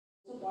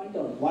point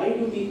out, why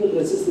do people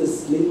resist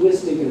this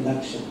linguistic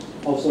reduction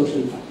of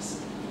social facts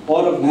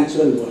or of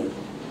natural world?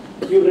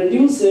 You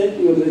reduce it,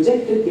 you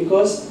reject it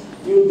because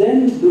you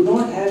then do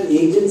not have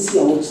agency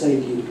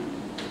outside you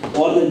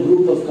or the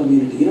group of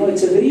community. You know,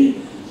 it's a very,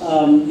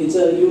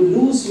 you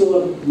lose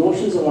your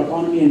notions of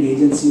autonomy and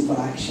agency for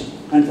action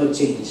and for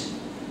change.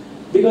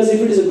 Because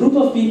if it is a group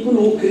of people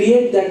who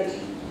create that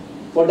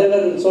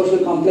whatever social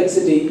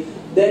complexity,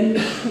 then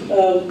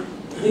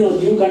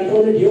you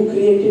control it, you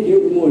create it, you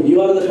remove it.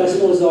 You are the person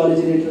who is the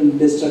originator and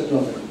destructor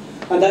of it.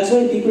 And that's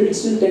why people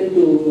still tend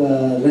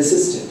to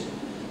resist it.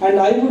 And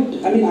I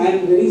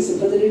am very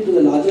sympathetic to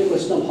the larger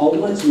question of how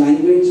much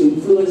language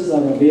influences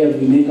our way of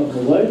we make of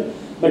the world.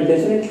 But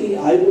definitely,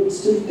 I would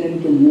still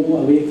tend to move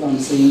away from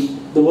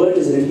saying the world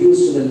is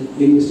reduced to the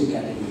linguistic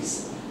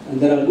categories.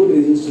 And there are good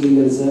reasons to think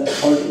there is an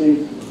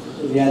alternate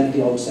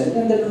reality outside.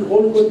 And that will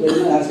hold good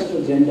whether aspect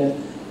of gender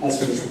as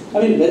for this. I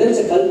mean, whether it's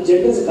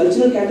gender is a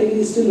cultural category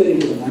is still very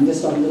different. I'm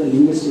just talking about the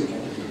linguistic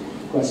category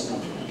question.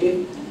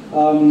 Okay.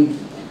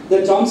 The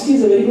Chomsky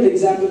is a very good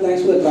example,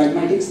 thanks for the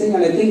pragmatics thing.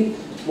 And I think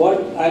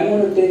what I'm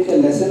going to take a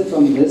lesson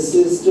from this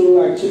is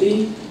to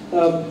actually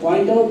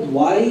point out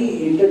why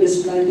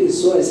interdisciplinarity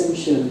is so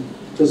essential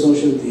to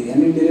social theory. I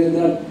mean, there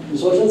are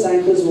social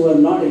scientists who are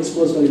not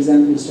exposed, for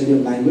example, to study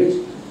of language,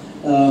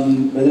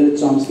 whether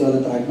it's Chomsky or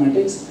the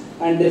pragmatics.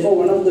 And therefore,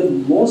 one of the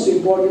most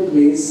important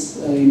ways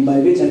by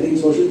which I think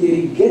social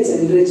theory gets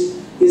enriched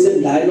is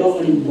in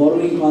dialogue and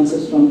borrowing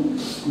concepts from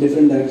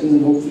different directions,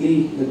 and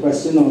hopefully the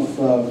question of,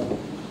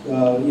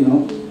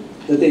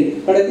 the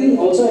thing. But I think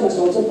also I must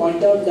also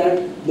point out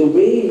that the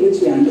way in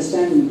which we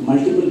understand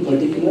multiple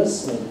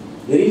particulars,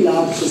 very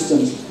large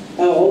systems,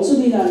 have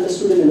also been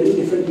understood in a very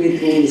different way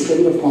through the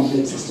study of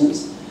complex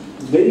systems.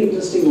 Very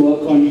interesting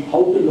work on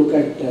how to look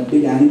at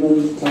big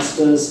animal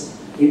clusters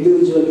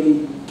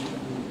individually,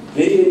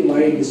 very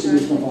wide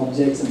distribution of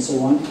objects and so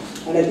on.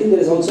 And I think there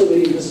is also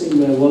very interesting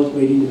work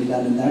waiting to be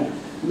done in that.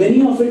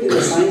 Many of it in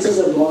the sciences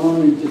have gone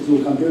on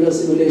through computer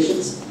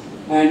simulations,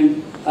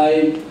 and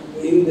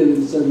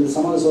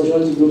some of the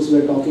sociology groups we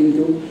are talking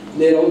to,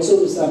 they are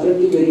also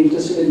apparently very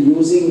interested in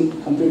using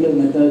computer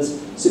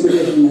methods,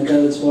 simulation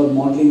methods for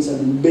modeling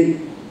certain big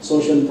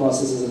social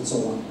processes and so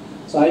on.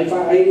 So I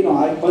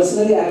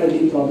personally have a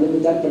deep problem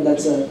with that, but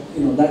that's a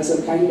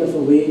kind of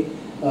a way,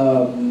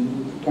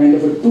 kind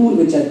of a tool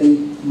which I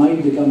think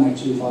might become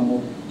actually far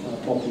more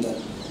popular.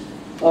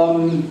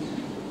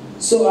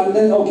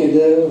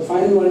 The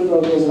final one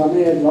was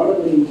Ramey had a lot of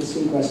very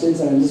interesting questions,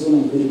 and I'm just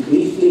going to very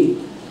briefly.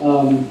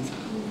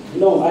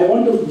 I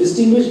want to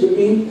distinguish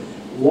between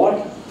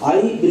what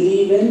I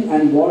believe in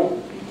and what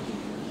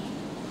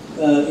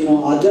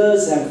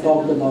others have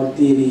talked about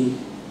theory,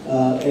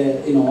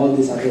 all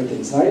these other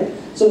things, right?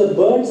 So the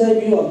bird's eye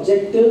view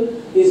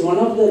objective is one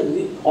of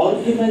the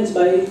arguments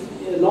by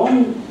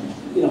long,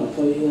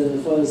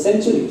 for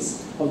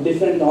centuries of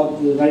different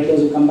writers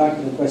who come back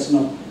to the question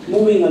of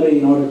moving away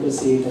in order to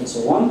see it and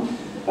so on.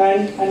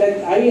 And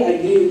I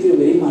agree with you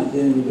very much,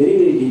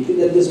 very deeply,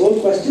 that this whole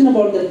question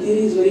about the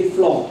theory is very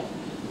flawed.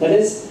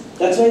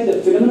 That's why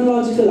the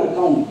phenomenological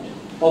account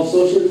of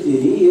social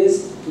theory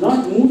is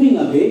not moving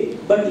away,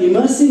 but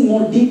immersing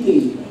more deeply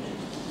into it.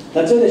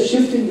 That's why the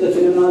shift into the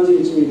phenomenology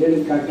which we did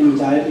in Kraken,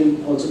 which I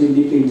have also been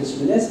deeply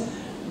interested in, is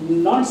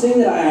not saying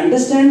that I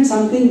understand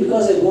something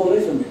because I go away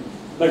from it,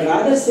 but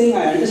rather saying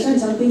I understand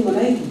something when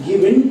I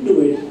give in to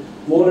it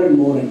more and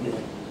more into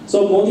it.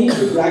 So Modi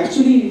should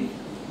actually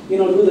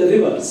do the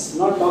reverse,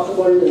 not talk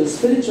about the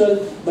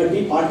spiritual, but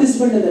be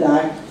participant in that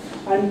act.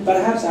 And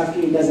perhaps after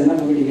he does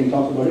enough of it, he can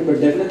talk about it. But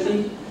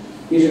definitely,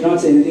 he should not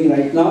say anything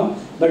right now.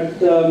 But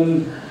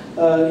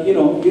you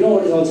know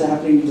what is also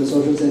happening to the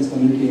social science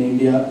community in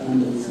India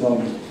under this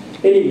government.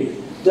 Anyway,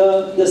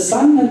 the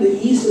sun and the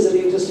east is an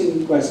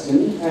interesting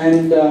question,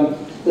 and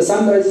the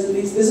sun rises in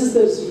the east. This is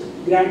the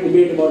grand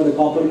debate about the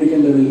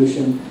Copernican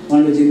revolution,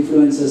 one which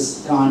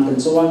influences Kant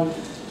and so on.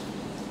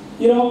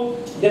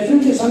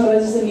 Definitely, sun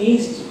rises in the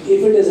east.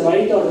 If it is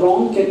right or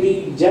wrong, can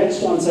be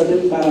judged on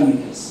certain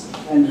parameters.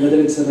 And whether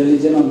it's a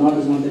religion or not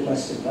is not the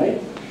question, right?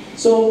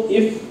 So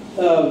if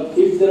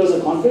there was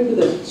a conflict with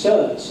the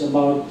church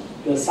about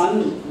the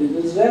sun, it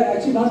is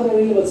actually not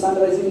really about sun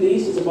rising in the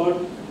east, it's about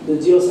the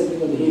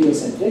geocentric or the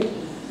heliocentric.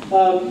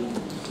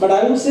 But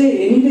I would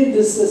say anyway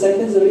this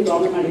sentence is a very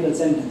problematical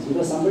sentence,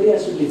 because somebody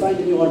has to define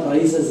to me what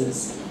rises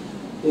is.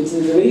 It's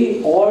a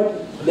very odd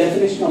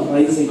definition of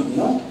rising,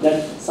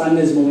 that sun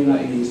is moving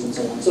up in the east and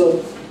so on.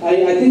 So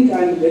I think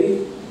I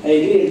agree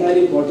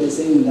entirely with what you're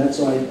saying in that,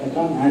 so I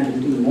can't add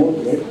anything more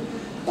to it.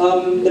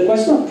 The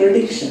question of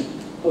prediction,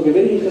 okay,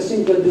 very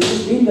interesting, because this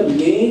has been the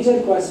major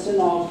question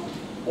of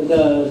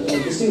the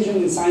distinction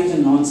between science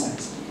and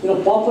non-science.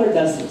 Popper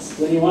does this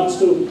when he wants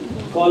to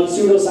call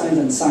pseudoscience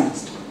and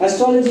science.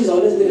 Astrology has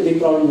always been a big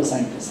problem for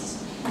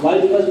scientists.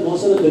 Why? Because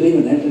most of them believe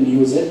in it and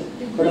use it.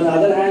 But on the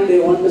other hand, they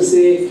want to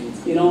say,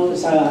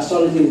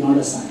 astrology is not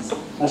a science.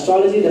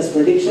 Astrology does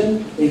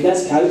prediction, it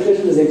does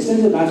calculation, there's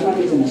extensive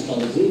mathematics in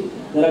astrology.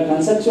 There are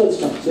conceptual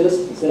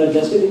structures, there are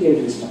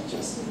justificatory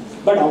structures.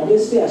 But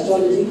obviously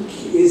astrology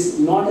is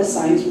not a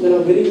science. There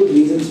are very good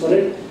reasons for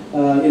it.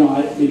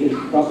 We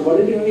can talk about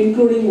it,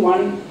 including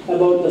one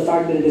about the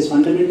fact that it is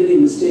fundamentally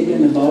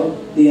mistaken about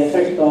the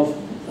effect of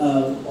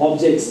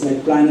objects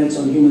like planets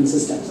on human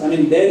systems. I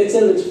mean, there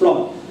itself it's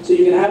flawed. So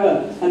you can have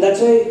and that's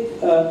why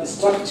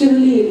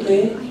structurally it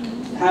may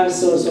have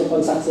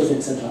so-called success,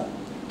 etc.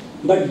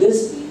 But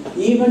this,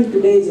 even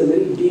today, is a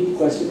very deep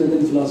question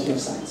within philosophy of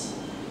science.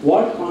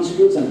 What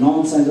constitutes a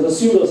non-science or a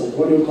pseudoscience?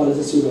 What do you call as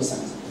a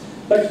pseudoscience?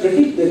 But the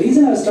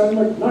reason I was talking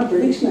about not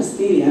prediction as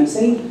theory, I'm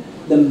saying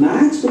the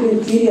match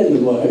between theory and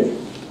the world.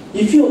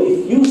 If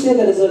you say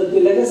there is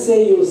let us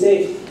say you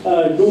say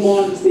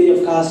Dumont's theory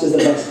of caste is the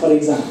best, for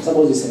example,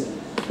 suppose you say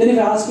that. Then if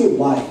I ask you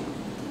why,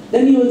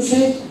 then you will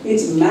say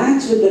its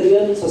match with the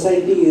real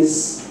society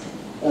is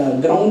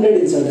grounded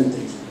in certain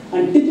things.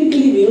 And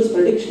typically we use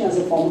prediction as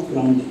a form of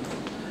grounding.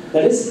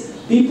 That is,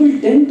 people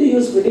tend to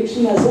use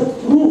prediction as a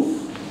proof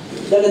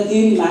that a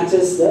theory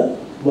matches the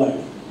world.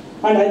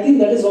 And I think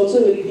that is also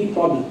a very deep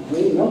problem. I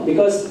mean,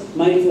 because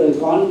my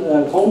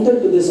counter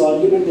to this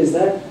argument is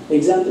that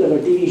example of a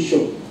TV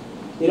show.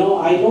 The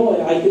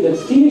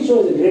TV show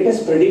is the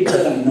greatest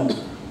predictor I know.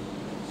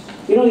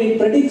 It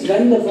predicts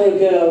when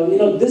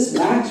this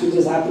match which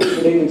is happening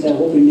today, which I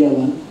hope India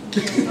won.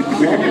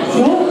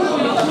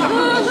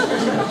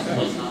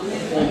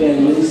 Okay,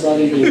 I'm very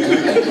sorry to you.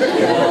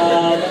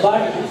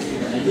 But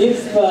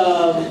if,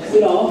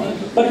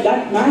 but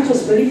that match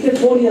was predicted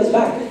 4 years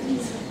back.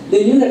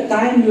 They knew the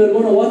time you were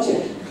going to watch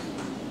it.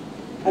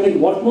 I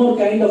mean, what more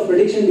kind of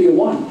prediction do you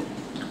want?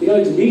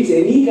 It beats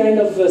any kind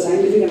of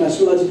scientific and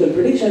astrological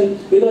prediction,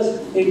 because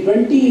in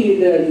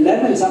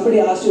 2011, somebody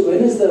asked you,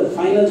 when is the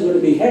finals going to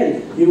be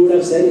held? You would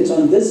have said it's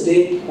on this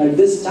day at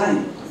this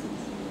time.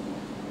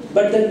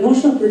 But the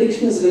notion of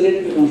prediction is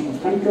related to the notion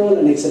of control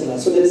and etc.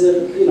 So there is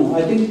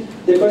I think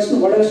the question,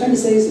 what I was trying to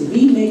say is,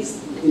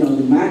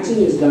 the matching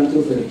is done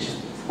through prediction.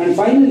 And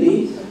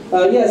finally,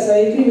 yes, I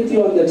agree with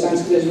you on the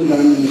transcreational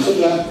government,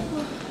 etc.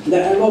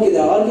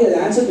 The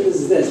answer to this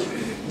is this.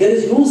 There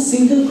is no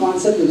single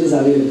concept which is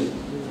available.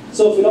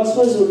 So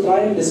philosophers who try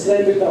and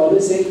describe it by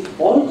always saying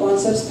all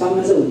concepts come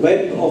as a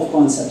web of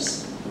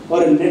concepts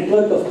or a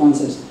network of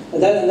concepts.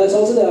 And that's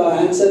also the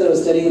answer I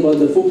was telling about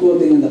the Foucault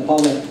thing and the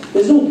power.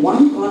 There's no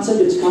one concept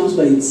which comes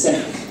by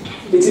itself.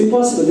 It's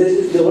impossible.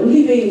 The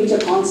only way in which a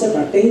concept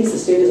attains the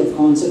status of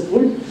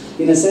concepthood,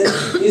 in a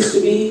sense, is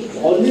to be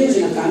always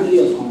in a family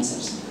of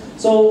concepts.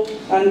 So,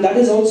 and that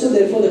is also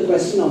therefore the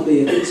question of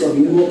the ethics of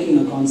invoking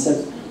a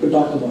concept to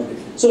talk about it.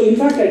 So in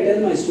fact, I tell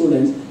my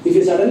students, if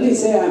you suddenly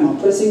say I'm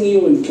oppressing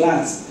you in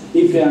class,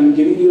 if I'm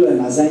giving you an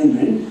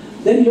assignment,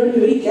 then you have to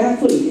be very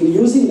careful in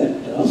using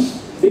that term,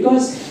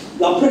 because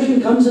the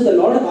oppression comes with a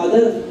lot of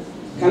other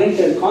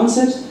connected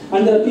concepts,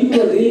 and there are people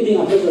who are really being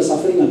oppressed who are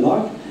suffering a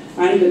lot,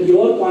 and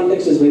your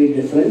context is very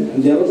different,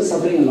 and they are also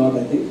suffering a lot,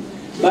 I think.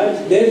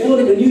 But therefore,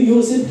 when you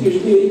use it, you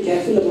should be very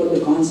careful about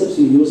the concepts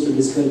you use to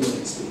describe your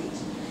experience.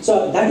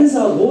 So that is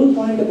our whole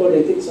point about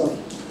ethics of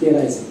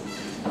theorizing.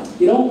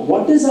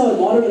 What is our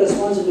moral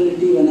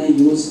responsibility when I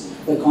use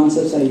the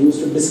concepts I use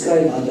to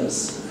describe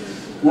others?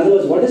 In other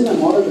words, what is my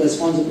moral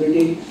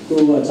responsibility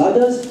towards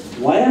others?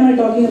 Why am I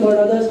talking about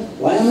others?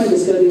 Why am I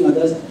describing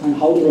others? And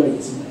how do I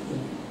listen to them?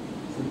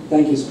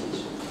 Thank you so much.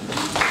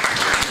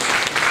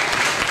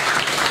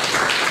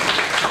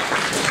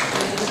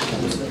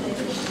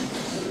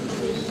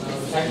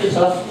 Thank you,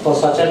 sir, for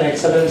such an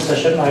excellent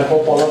session. I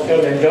hope all of you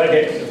have enjoyed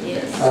it.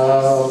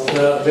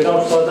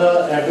 Without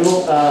further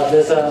ado,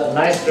 there's a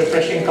nice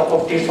refreshing cup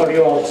of tea for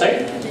you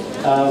outside.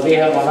 We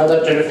have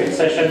another terrific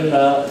session,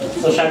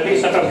 so shall we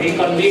sort of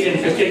reconvene in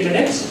 15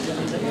 minutes?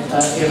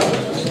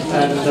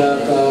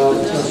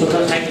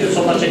 Sundar, thank you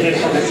so much again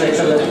for this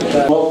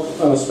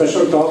excellent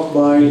special talk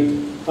by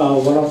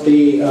one of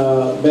the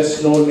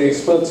best known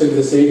experts in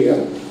this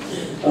area.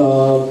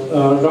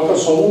 Dr.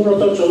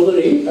 Soumyabrata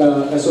Chaudhary,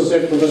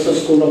 Associate Professor,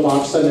 School of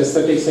Arts and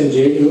Aesthetics in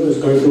JNU, is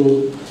going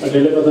to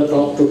deliver the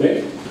talk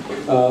today.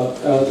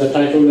 The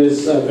title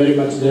is very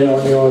much there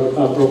on your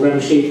program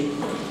sheet.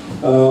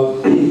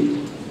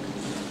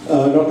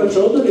 Dr.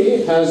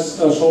 Chaudhary has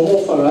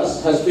shown for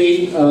us, has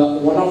been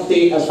one of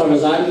the, as far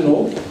as I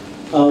know,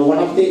 one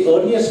of the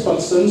earliest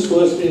persons who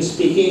has been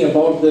speaking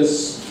about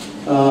this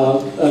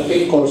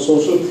thing called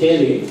social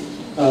theory.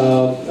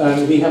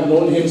 And we have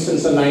known him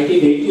since the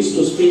 1980s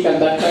to speak. At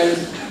that time,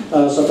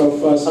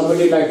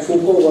 somebody like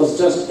Foucault was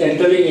just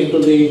entering into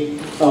the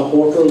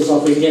portals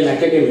of Indian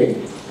academy.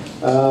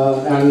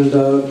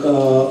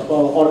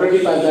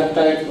 Already by that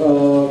time,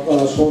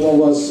 Somo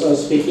was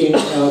speaking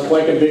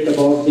quite a bit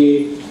about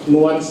the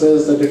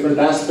nuances, the different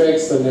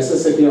aspects, the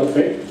necessity of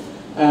it.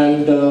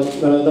 And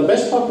the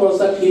best part was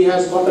that he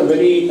has got a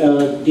very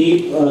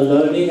deep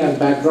learning and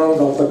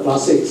background of the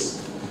classics,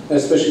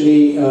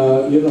 especially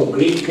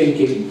Greek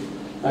thinking,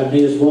 and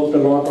he has worked a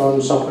lot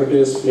on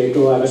Socrates,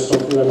 Plato,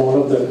 Aristotle, and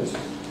all of them.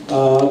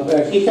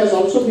 He's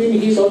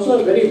also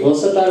a very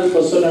versatile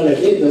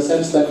personality in the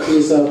sense that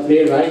he's a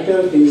playwright,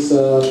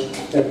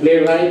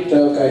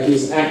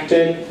 he's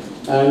acted,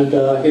 And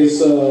his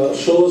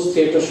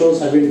theatre shows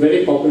have been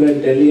very popular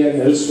in Delhi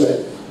and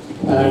elsewhere.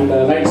 And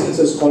right since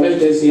his college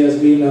days, he has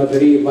been a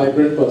very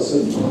vibrant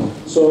person.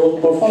 So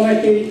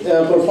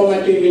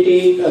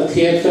performativity,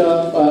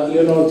 theatre,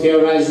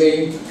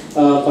 theorizing,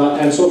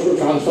 and social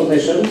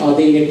transformation are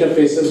the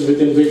interfaces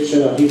within which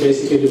he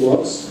basically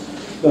works.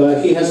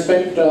 He has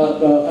spent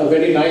a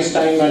very nice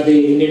time at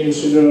the Indian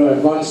Institute of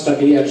Advanced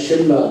Study at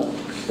Shimla,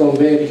 from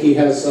where he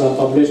has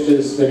published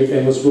his very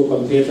famous book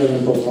on theatre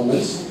and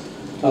performance.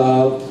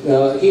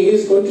 He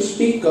is going to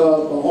speak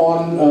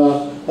on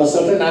a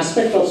certain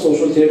aspect of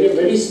social theory, a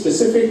very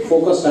specific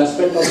focused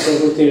aspect of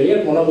social theory,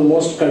 and one of the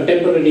most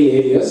contemporary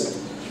areas,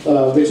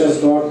 which has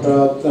got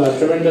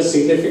tremendous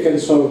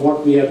significance for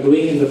what we are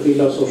doing in the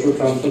field of social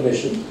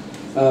transformation.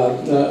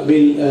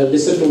 We'll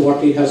listen to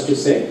what he has to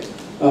say.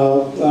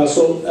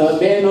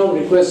 May I now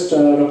request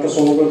Dr.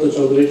 Somabrata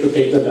Chaudhary to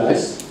take the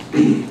dais.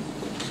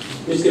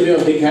 Please give me a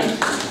big hand.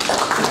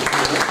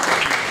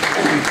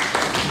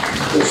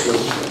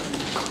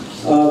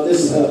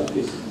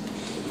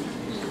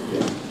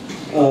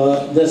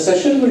 The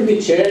session will be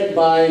chaired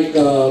by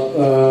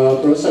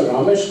Professor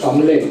Ramesh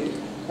Kamble.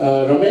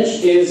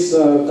 Ramesh is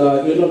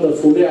the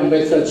Phule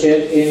Ambedkar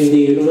Chair in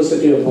the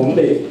University of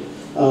Bombay.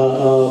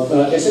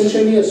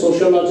 Essentially a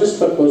sociologist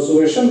by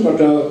persuasion, but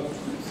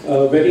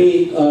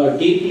very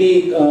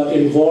deeply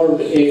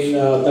involved in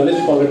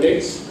Dalit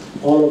politics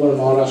all over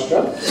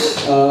Maharashtra.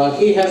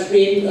 He has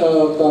been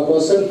a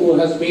person who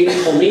has been,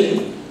 for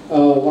me,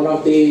 one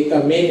of the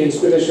main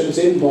inspirations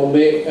in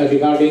Bombay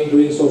regarding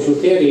doing social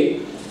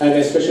theory, and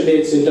especially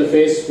its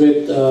interface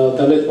with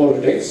Dalit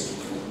politics.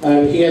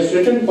 And he has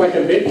written quite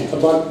a bit,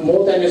 but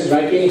more than his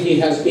writing, he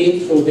has been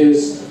through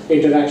his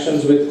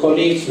interactions with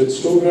colleagues, with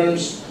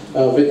students,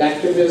 with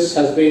activists,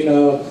 has been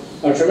a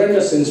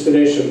tremendous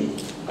inspiration.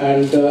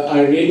 And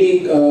I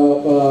really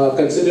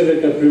consider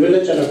it a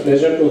privilege and a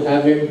pleasure to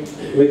have him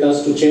with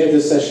us to chair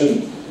this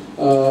session.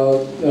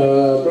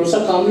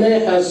 Professor Kamble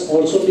has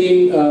also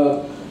been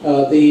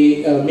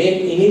the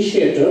main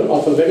initiator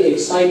of a very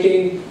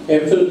exciting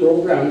MPhil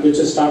program, which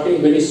is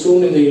starting very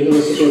soon in the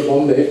University of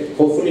Bombay,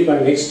 hopefully by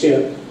next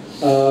year,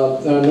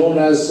 known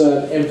as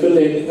MPhil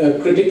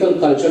in Critical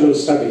Cultural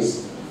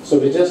Studies. So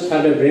we just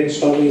had a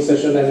brainstorming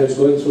session, and it's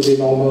going through the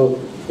normal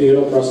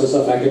process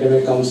of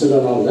academic council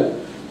and all that.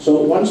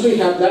 So once we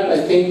have that,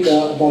 I think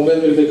Bombay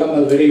will become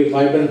a very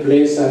vibrant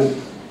place and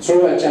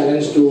throw a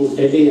challenge to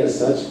Delhi as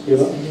such. We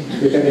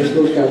can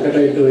include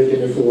Calcutta into it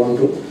if you want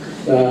to.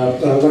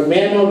 But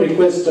may I now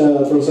request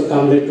Professor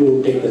Kamble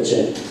to take the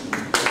chair.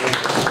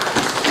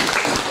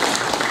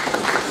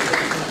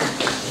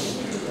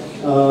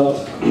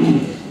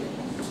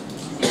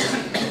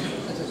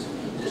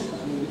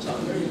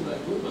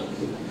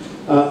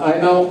 I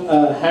now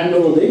hand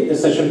over the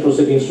session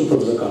proceedings to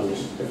Professor Kamble.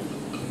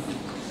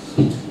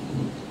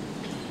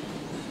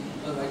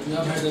 We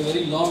have had a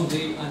very long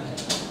day, and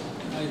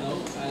I know,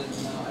 and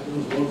I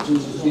don't want to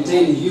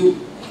detain you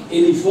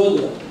any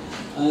further,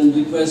 and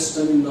request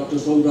Dr.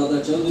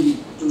 Somabrata Chaudhary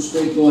to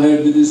straight go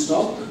ahead with his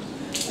talk,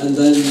 and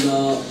then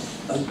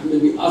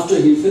maybe after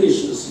he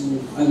finishes,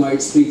 I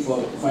might speak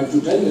for 5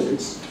 to 10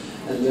 minutes,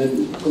 and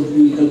then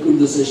we will conclude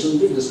the session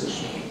with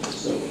discussion.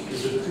 So,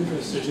 is it okay if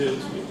I sit here?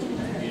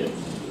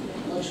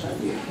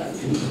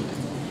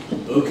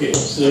 Okay,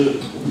 so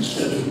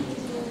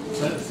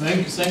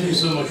thank you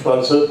so much,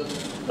 Part7,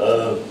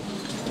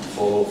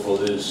 for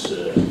this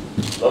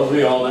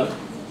lovely honor.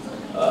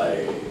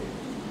 I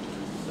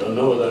don't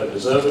know whether I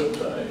deserve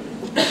it. I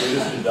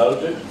seriously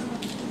doubt it,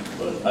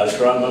 but I'll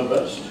try my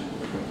best to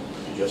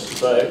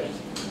justify it.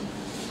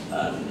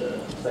 And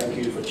thank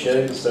you for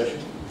chairing the session.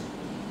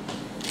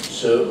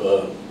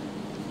 So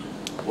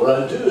what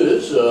I'll do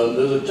is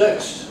there's a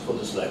text for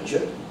this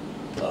lecture,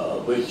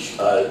 which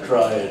I'll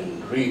try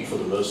and read for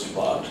the most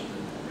part.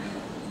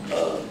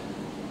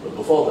 But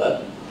before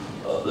that,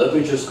 let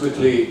me just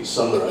quickly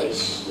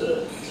summarize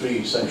the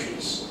 3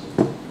 sections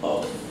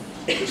of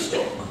this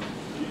talk.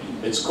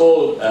 It's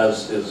called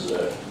as is,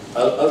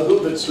 I'll go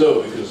a bit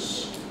slow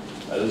because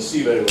I don't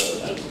see very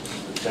well and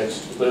the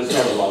text, but it's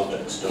not a long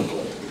text, don't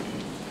worry.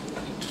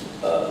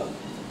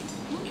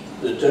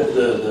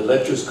 The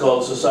lecture is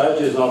called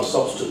Society is Not a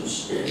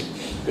Substance,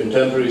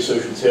 Contemporary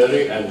Social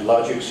Theory and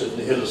Logics of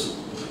Nihilism.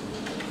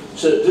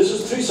 So this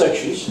is 3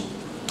 sections.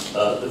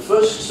 The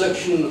first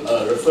section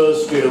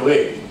refers straight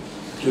away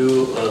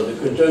to the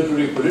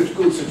contemporary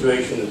political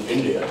situation in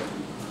India,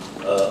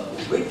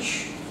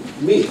 which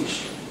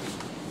means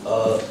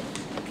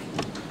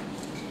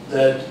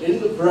that in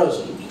the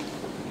present,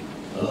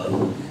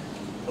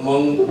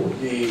 among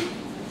the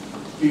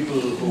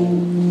people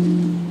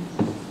who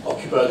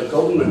occupy the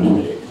government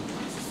today,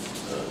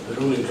 the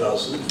ruling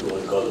classes, if you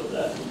want to call it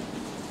that,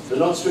 they're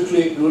not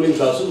strictly ruling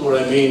classes. What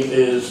I mean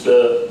is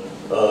the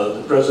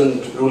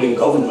present ruling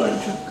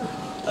government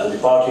and the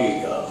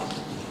party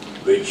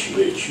which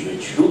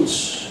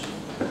rules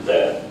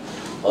there.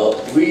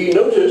 We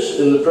notice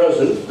in the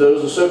present there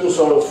is a certain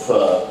sort of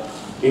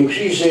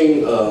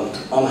increasing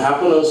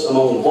unhappiness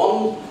among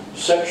one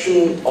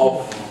section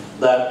of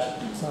that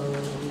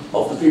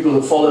of the people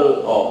who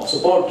follow or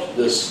support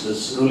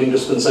this ruling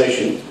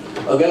dispensation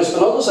against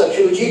another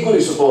section which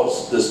equally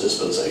supports this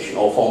dispensation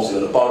or forms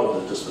even a part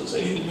of the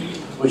dispensation,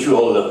 which we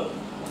all know.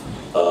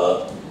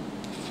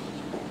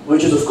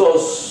 Which is, of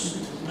course,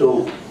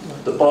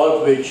 the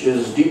part which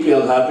is deeply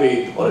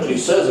unhappy, or at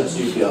least says it's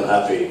deeply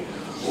unhappy,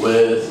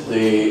 with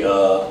the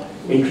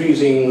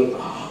increasing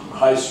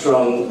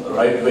high-strung,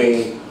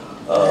 right-wing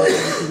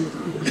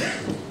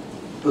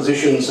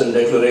positions and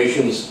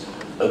declarations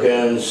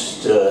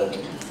against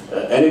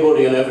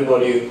anybody and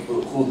everybody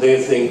who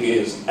they think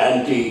is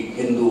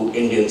anti-Hindu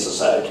Indian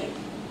society.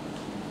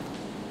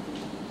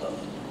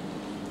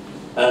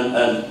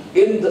 And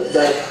in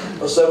that,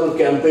 several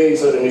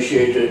campaigns are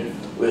initiated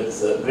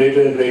with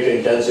greater and greater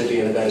intensity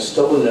and a kind of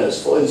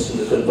stubbornness. For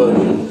instance, the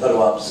conversion,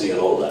 Karwapsi and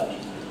all that,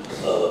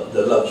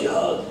 the love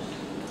jihad.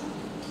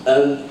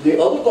 And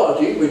the other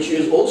party, which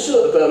is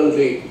also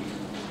apparently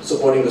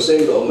supporting the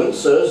same government,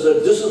 says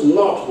that this is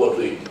not what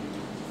we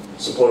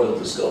supported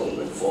this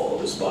government for,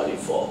 this party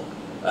for.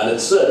 And it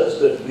says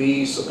that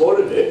we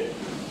supported it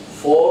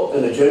for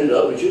an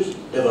agenda which is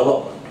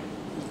development.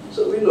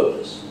 So we know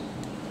this.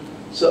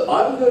 So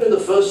I'm going in the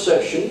first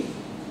section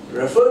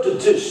refer to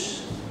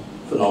this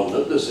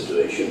phenomenon, this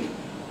situation,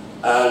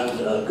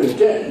 and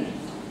contend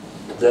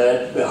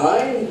that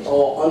behind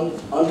or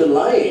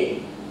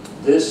underlying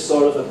this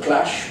sort of a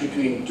clash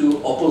between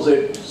two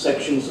opposite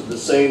sections of the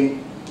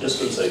same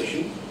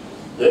dispensation,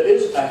 there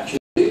is actually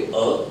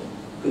a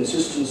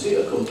consistency,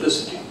 a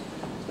complicity.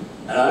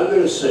 And I'm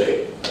going to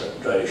say,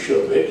 try to show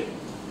it,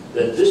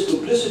 that this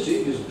complicity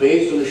is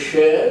based on a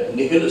shared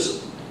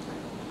nihilism.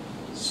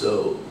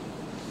 So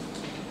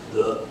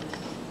the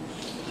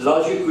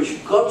logic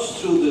which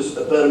cuts through this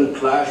apparent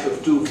clash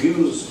of two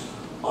views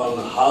on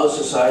how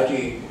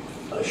society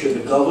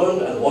should be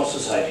governed and what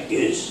society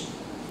is,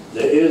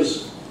 there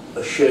is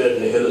a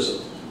shared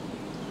nihilism.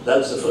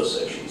 That's the first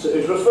section. So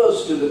it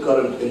refers to the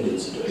current Indian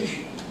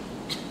situation.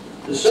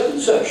 The second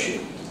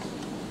section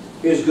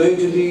is going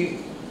to be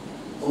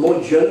a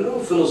more general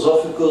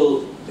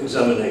philosophical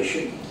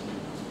examination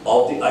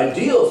of the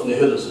idea of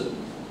nihilism,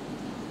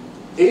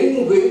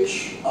 in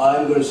which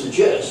I'm going to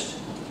suggest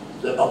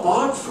that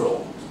apart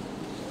from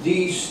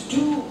these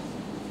two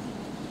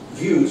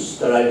views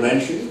that I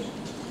mentioned,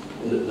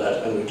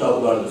 that I'm going to talk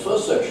about in the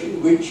first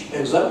section, which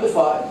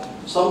exemplify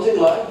something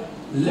like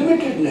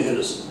limited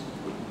nihilism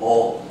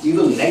or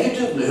even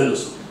negative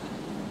nihilism,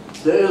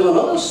 there is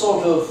another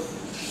sort of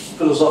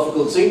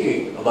philosophical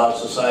thinking about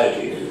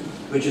society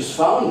which is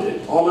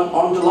founded on an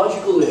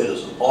ontological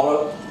nihilism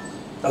or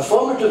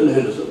affirmative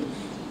nihilism,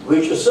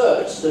 which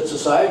asserts that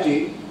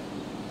society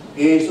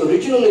is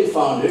originally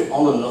founded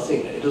on a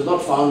nothingness. It is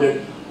not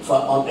founded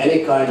on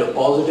any kind of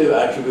positive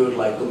attribute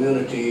like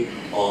community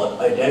or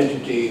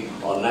identity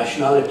or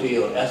nationality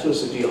or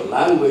ethnicity or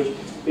language.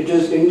 It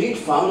is indeed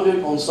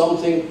founded on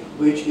something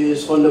which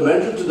is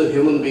fundamental to the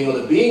human being, or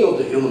the being of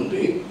the human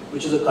being,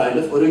 which is a kind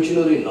of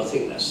originally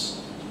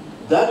nothingness.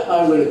 That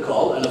I'm going to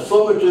call an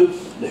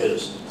affirmative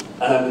nihilism,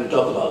 and I'm going to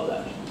talk about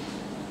that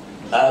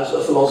as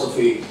a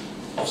philosophy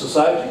of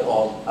society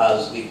or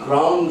as the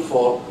ground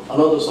for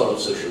another sort of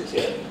social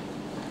theory,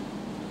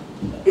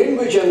 in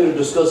which I'm going to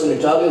discuss an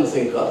Italian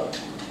thinker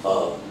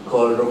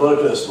called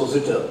Roberto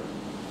Esposito,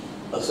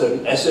 a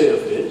certain essay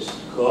of his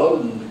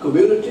called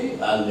Community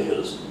and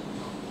Nihilism.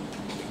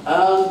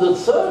 And the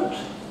third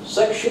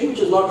section, which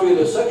is not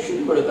really a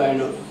section but a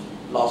kind of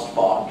last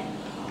part,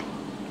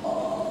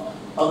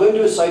 are going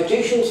to be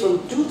citations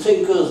from two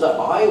thinkers that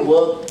I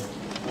work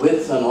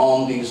with and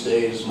on these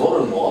days more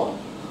and more,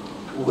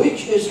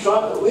 which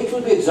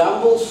will be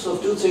examples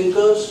of two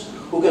thinkers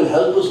who can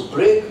help us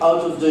break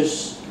out of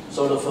this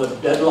sort of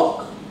a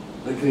deadlock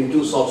between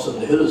two sorts of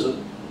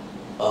nihilism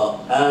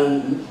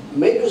and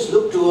make us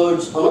look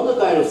towards another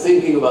kind of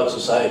thinking about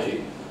society,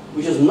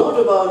 which is not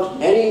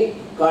about any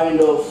kind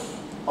of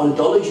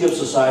ontology of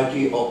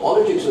society or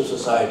politics of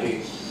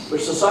society, but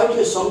society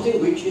is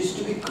something which is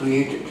to be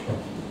created.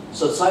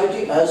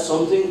 Society as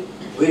something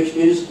which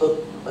is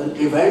an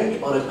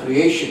event or a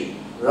creation,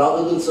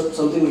 rather than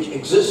something which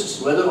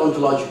exists, whether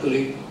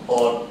ontologically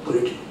or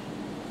politically.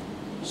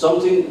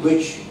 Something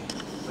which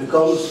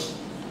becomes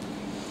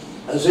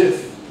as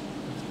if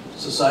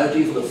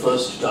society for the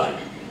first time,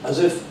 as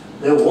if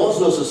there was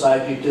no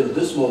society till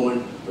this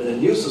moment when a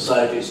new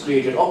society is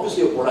created.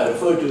 Obviously, what I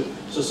refer to,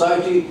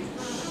 society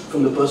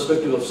from the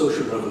perspective of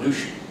social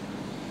revolution.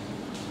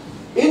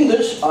 In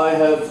this, I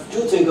have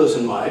two thinkers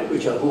in mind,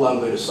 who I'm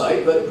going to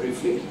cite very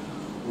briefly.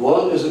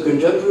 One is a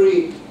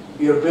contemporary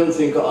European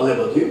thinker, Alain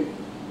Badiou,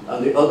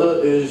 and the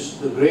other is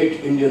the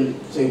great Indian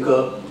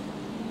thinker,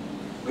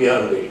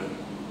 B.R. Ambedkar.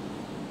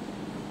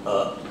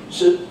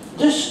 So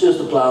this is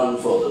the plan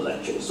for the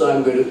lecture. So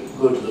I'm going to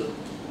go to the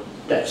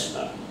text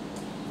now.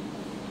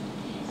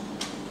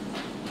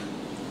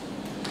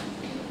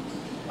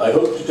 I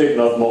hope to take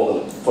not more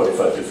than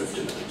 45 to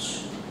 50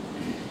 minutes.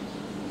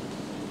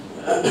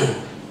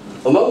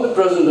 Among the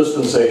present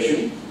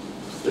dispensation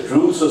that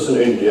rules us in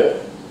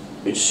India,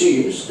 it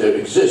seems there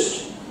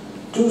exist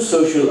two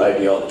social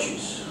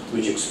ideologies.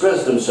 which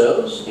express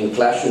themselves in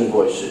clashing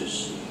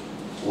voices.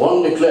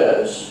 One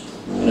declares,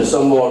 in a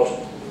somewhat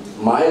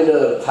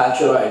milder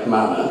Thatcherite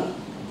manner,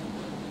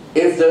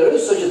 if there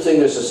is such a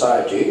thing as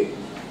society,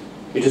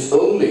 it is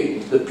only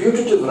the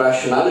putative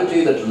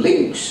rationality that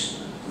links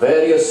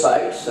various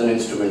sites and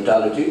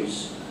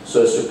instrumentalities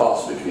so as to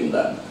pass between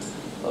them.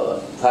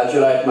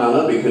 Thatcherite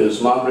manner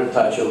because Margaret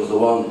Thatcher was the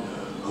one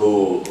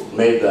who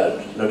made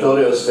that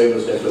notorious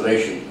famous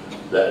declaration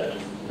that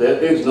there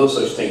is no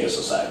such thing as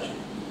society.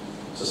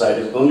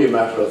 Society is only a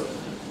matter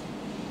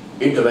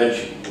of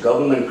intervention.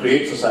 Government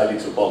creates society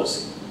through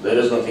policy. There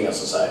is nothing as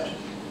society.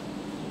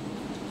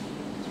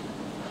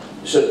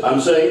 So I'm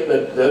saying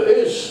that there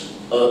is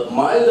a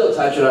milder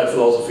Thatcherite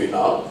philosophy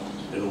now,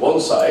 on the one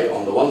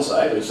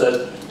side, which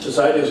says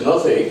society is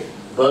nothing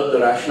but the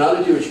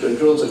rationality which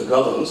controls and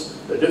governs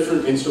the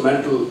different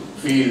instrumental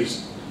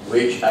fields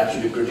which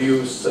actually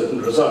produce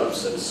certain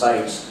results and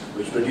sites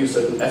which produce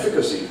certain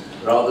efficacy,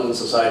 rather than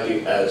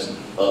society as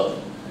a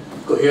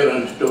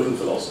coherent total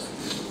philosophy.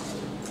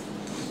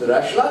 The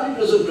rationality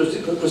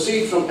doesn't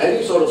proceed from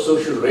any sort of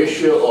social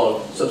ratio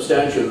or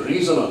substantial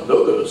reason or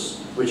logos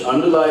which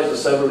underlies the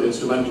several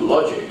instrumental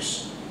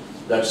logics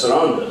that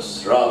surround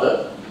us.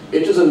 Rather,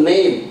 it is a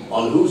name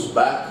on whose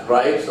back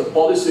rides the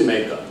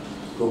policymaker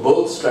who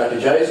both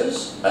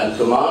strategizes and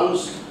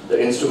commands the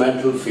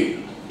instrumental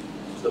field.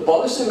 The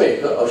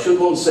policymaker, or should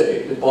one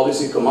say, the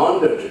policy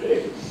commander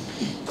today,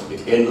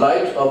 in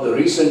light of the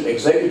recent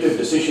executive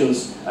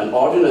decisions and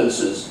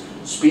ordinances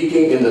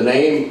speaking in the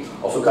name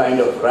of a kind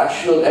of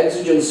rational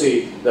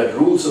exigency that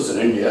rules us in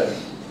India.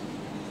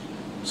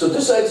 So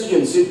this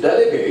exigency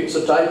delegates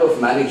a type of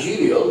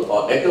managerial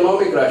or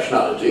economic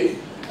rationality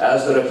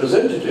as the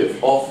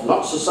representative of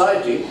not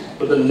society,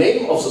 but the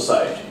name of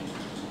society,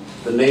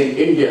 the name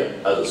India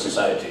as a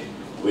society,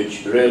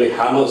 which really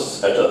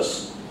hammers at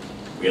us,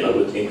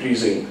 with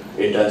increasing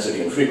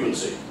intensity and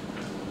frequency.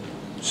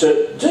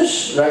 So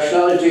this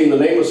rationality in the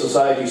name of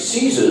society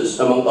seizes,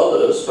 among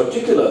others,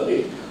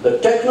 particularly the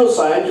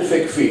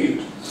techno-scientific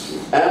field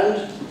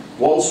and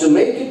wants to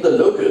make it the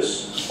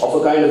locus of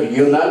a kind of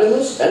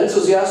unanimous,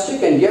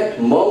 enthusiastic, and yet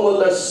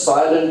murmurless,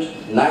 silent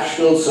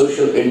national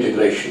social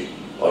integration.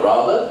 Or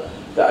rather,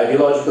 the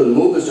ideological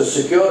move is to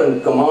secure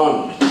and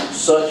command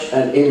such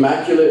an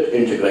immaculate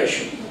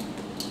integration.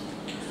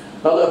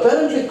 Now, the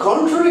apparently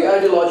contrary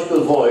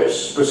ideological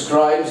voice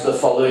prescribes the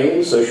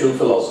following social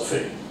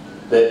philosophy.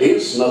 There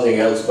is nothing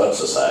else but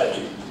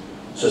society.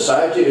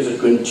 Society is a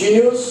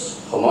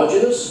continuous,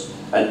 homogeneous,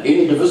 and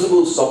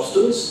indivisible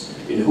substance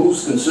in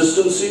whose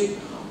consistency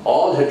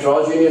all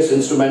heterogeneous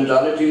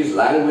instrumentalities,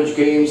 language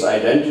games,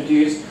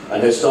 identities,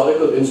 and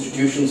historical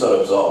institutions are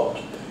absorbed.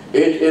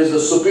 It is the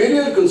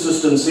superior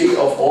consistency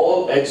of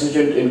all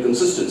exigent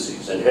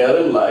inconsistencies, and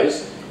herein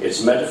lies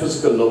its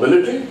metaphysical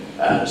nobility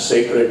and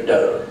sacred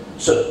terror.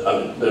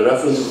 So, the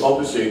reference is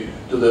obviously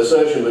to the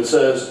assertion which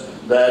says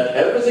that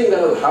everything that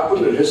has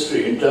happened in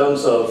history in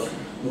terms of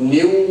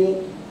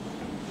new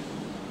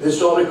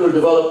historical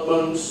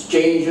developments,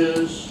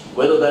 changes,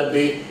 whether that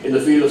be in the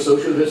field of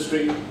social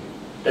history,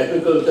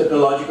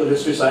 technological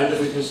history,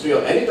 scientific history,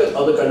 or any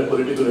other kind of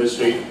political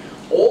history,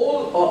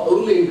 all are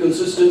only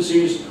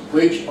inconsistencies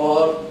which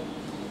are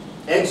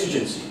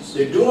exigencies.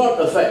 They do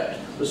not affect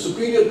the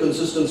superior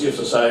consistency of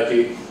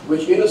society,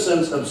 which in a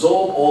sense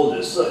absorb all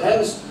this. So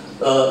hence,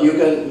 you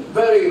can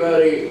very,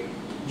 very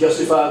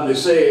justifiably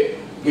say,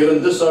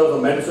 given this sort of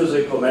a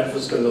metaphysic or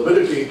metaphysical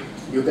nobility,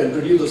 you can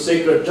produce a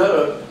sacred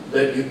terror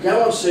that you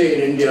cannot say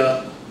in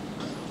India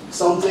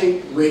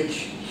something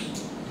which,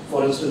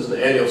 for instance, in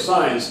the area of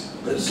science,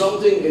 that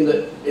something in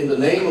the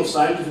name of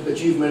scientific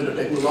achievement or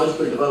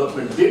technological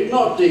development did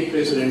not take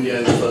place in India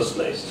in the first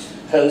place.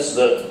 Hence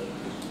the,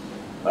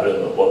 I don't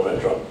know what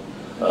went wrong.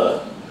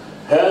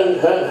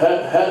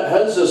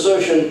 Hence the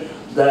assertion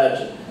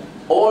that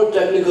all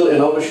technical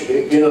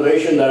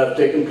innovation that have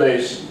taken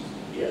place,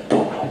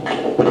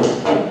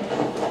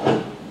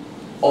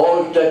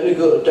 all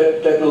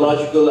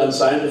technological and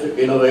scientific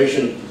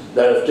innovation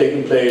that have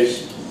taken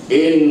place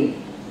in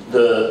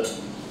the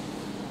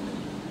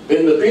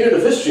period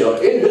of history or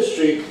in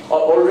history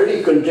are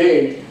already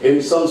contained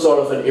in some sort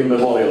of an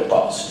immemorial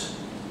past.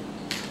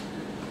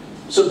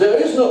 So there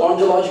is no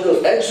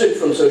ontological exit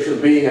from social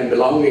being and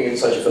belonging in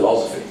such a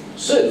philosophy,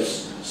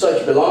 since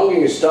such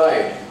belonging is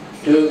tied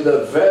to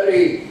the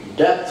very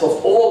depth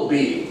of all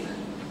being.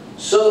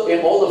 So in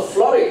all the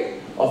flurry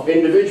of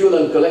individual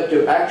and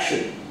collective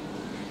action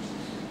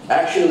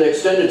in the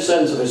extended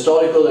sense of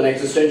historical and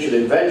existential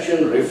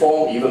invention,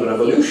 reform, even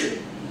revolution,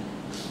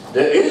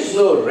 there is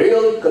no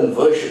real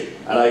conversion,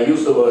 and I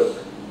use the word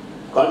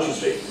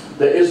consciously,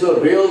 there is no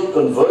real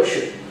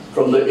conversion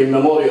from the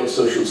immemorial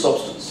social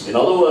substance. In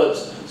other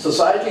words,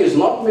 society is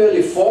not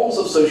merely forms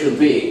of social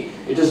being,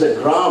 it is the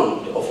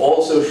ground of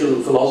all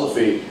social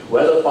philosophy,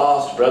 whether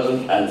past,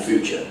 present, and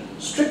future.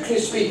 Strictly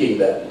speaking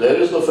then, there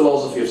is no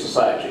philosophy of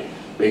society,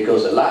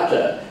 because the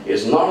latter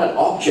is not an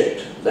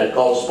object that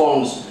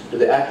corresponds to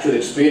the actual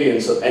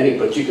experience of any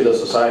particular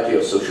society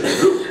or social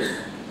group.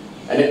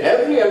 And in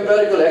every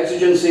empirical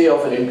exigency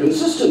of an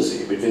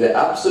inconsistency between the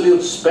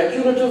absolute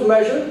speculative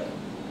measure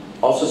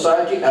of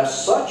society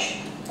as such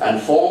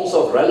and forms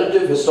of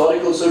relative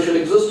historical social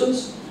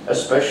existence,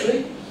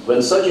 especially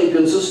when such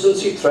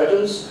inconsistency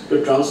threatens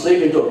to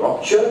translate into a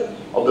rupture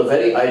of the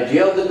very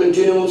idea of the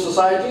continuum of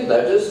society,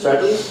 that is,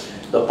 threatens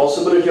the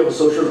possibility of a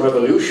social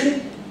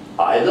revolution,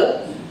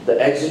 either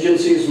the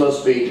exigencies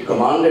must be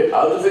commanded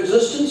out of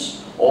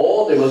existence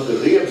or they must be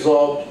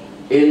reabsorbed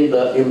in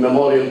the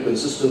immemorial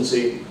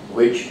consistency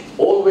which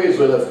always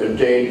will have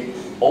contained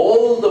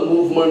all the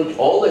movement,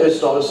 all the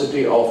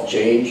historicity of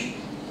change,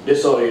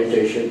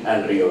 disorientation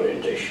and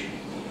reorientation.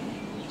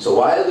 So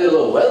while there is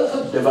a wealth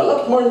of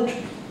development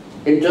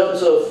in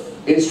terms of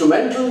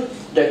instrumental,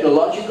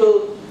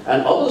 technological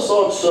and other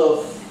sorts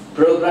of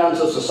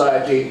programs of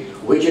society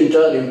which in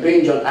turn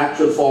impinge on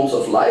actual forms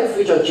of life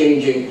which are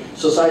changing,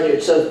 society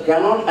itself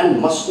cannot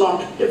and must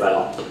not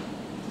develop.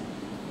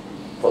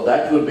 For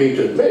that would be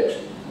to admit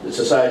that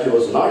society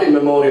was not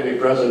immemorially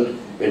present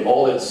in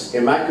all its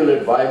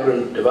immaculate,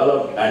 vibrant,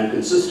 developed and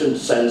consistent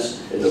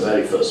sense in the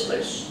very first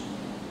place.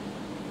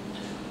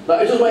 Now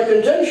it is my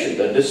contention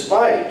that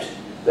despite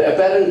the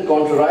apparent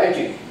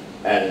contrariety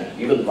and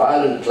even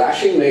violent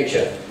clashing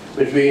nature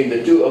between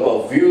the two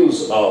above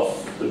views of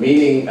the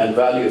meaning and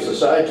value of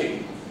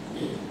society,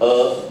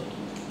 a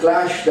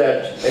clash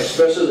that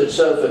expresses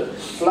itself with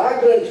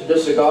flagrant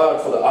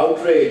disregard for the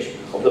outrage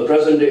of the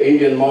present-day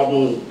Indian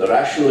modern, the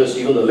rationalist,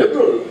 even the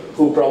liberal,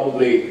 who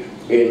probably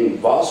in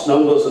vast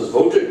numbers has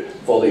voted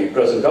for the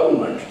present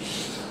government.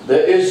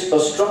 There is a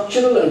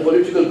structural and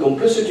political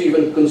complicity,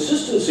 even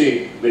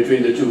consistency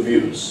between the two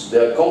views. They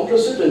are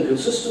complicit and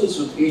consistent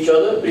with each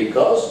other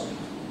because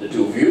the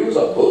two views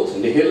are both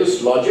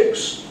nihilist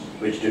logics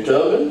which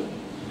determine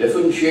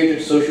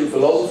differentiated social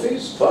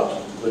philosophies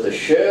but with a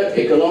shared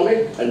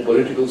economic and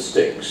political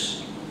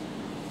stakes.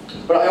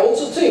 But I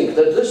also think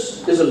that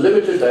this is a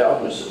limited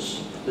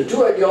diagnosis. The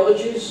two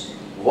ideologies,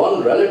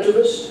 one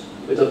relativist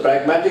with a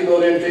pragmatic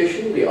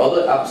orientation, the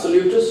other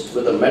absolutist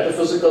with a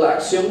metaphysical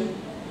axiom,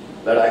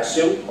 that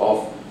axiom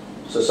of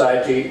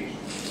society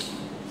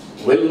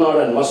will not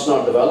and must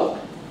not develop,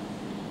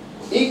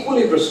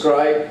 equally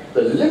prescribe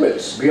the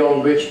limits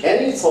beyond which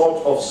any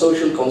thought of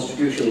social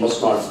constitution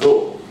must not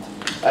go.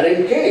 And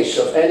in case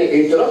of any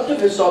interruptive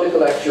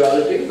historical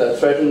actuality that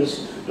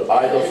threatens to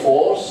either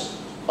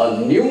force a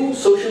new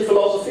social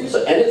philosophy,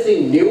 so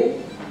anything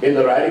new in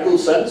the radical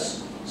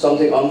sense,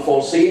 something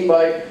unforeseen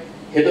by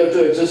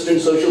hitherto existent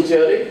social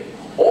theory,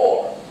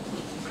 or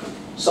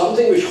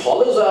something which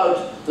hollows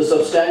out the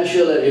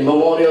substantial and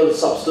immemorial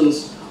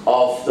substance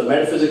of the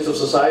metaphysics of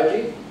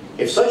society,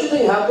 if such a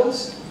thing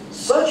happens,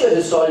 such a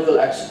historical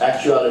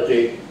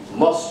actuality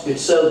must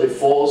itself be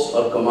forced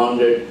or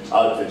commanded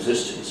out of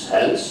existence.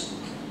 Hence,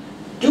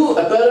 two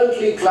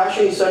apparently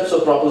clashing sets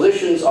of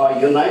propositions are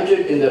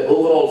united in their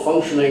overall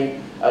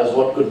functioning as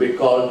what could be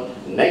called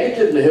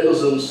negative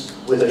nihilisms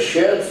with a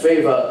shared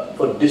favor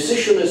for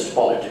decisionist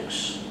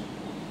politics.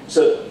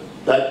 So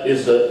that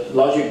is the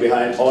logic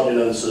behind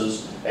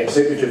ordinances,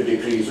 executive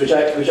decrees, which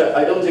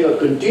I don't think are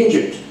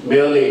contingent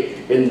merely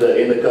in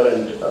the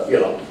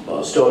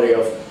current story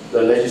of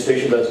the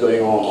legislation that's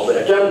going on, or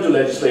the attempt to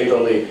legislate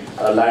on the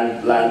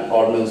land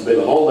ordinance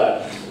bill and all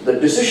that. The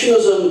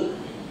decisionism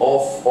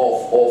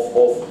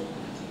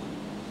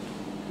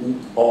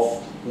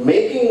of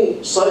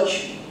making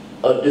such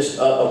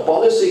a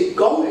policy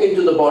come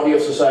into the body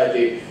of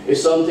society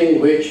is something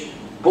which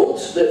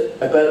both the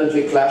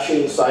apparently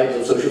clashing sides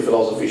of social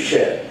philosophy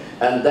share.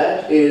 And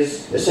that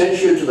is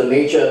essential to the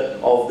nature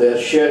of their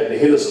shared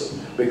nihilism,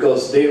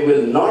 because they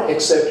will not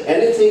accept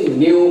anything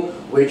new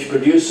which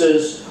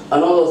produces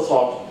another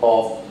thought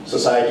of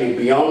society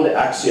beyond the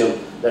axiom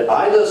that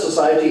either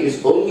society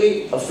is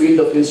only a field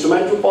of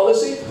instrumental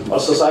policy or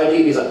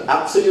society is an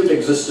absolute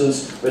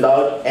existence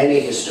without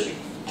any history.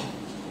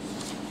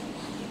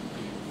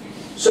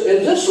 So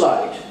in this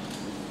light,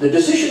 the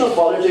decision of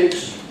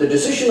politics, the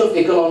decision of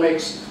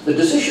economics, the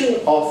decision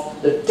of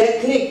the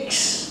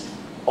techniques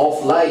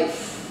of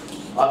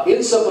life are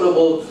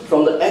inseparable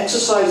from the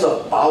exercise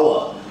of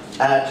power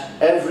at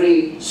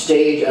every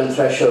stage and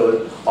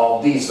threshold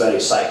of these very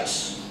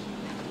sites.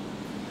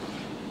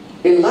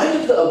 In light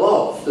of the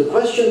above, the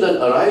question then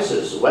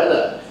arises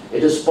whether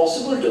it is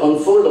possible to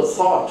unfold a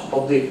thought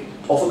of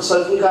a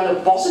certain kind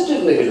of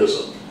positive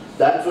nihilism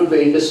that would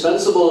be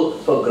indispensable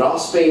for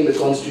grasping the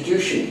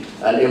constitution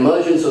and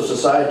emergence of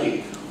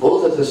society,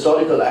 both as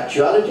historical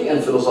actuality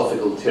and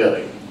philosophical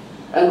theory.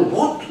 And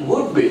what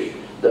would be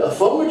the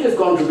affirmative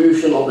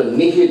contribution of the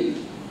nihil,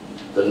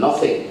 the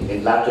nothing,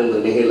 in Latin the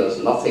nihil as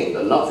nothing,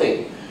 the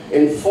nothing,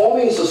 in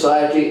forming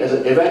society as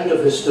an event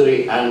of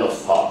history and of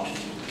thought.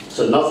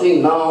 So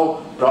nothing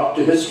now brought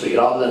to history,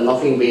 rather than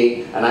nothing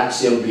being an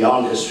axiom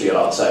beyond history or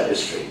outside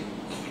history.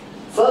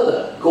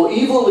 Further,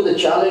 coeval with the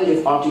challenge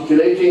of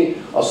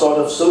articulating a sort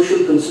of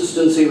social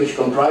consistency which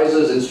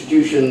comprises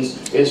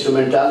institutions,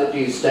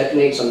 instrumentalities,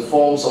 techniques and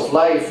forms of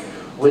life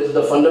with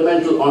the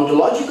fundamental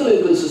ontological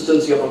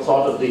inconsistency of a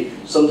thought of the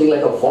something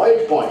like a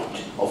void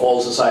point of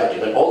all society,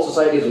 that all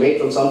society is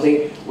made from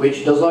something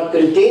which does not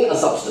contain a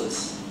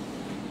substance,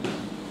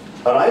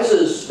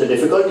 arises the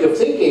difficulty of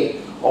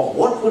thinking of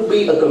what would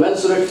be a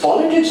commensurate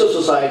politics of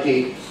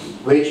society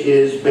which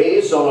is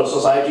based on a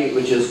society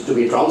which is to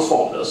be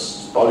transformed,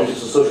 as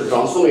politics of social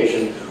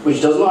transformation, which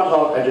does not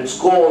have at its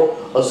core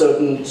a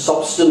certain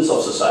substance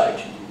of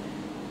society.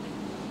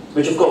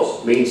 Which of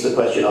course means the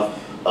question of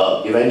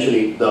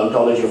eventually the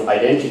ontology of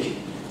identity,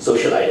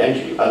 social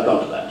identity. I'll come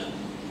to that.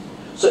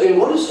 So in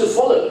what is to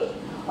follow,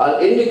 I'll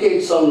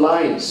indicate some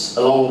lines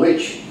along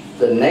which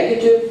the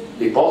negative,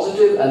 the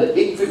positive, and the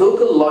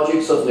equivocal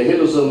logics of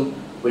nihilism,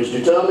 which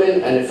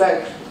determine and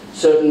affect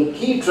certain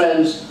key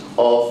trends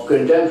of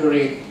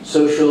contemporary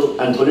social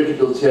and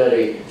political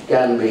theory,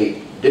 can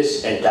be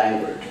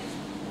disentangled.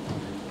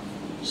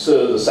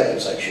 So the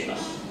second section now,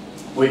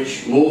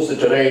 which moves the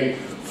terrain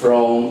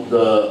from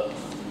the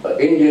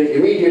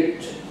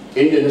immediate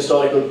Indian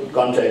historical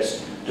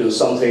context to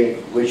something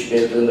which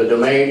is in the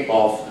domain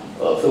of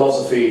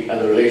philosophy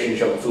and the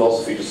relationship of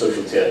philosophy to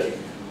social theory.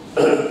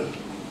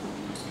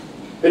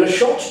 In a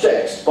short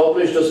text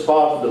published as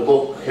part of the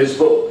book, his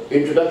book,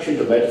 Introduction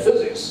to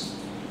Metaphysics,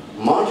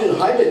 Martin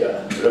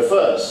Heidegger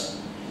refers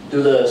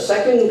to the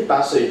second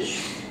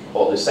passage,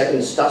 or the second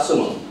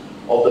stasimon,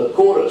 of the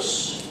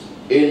chorus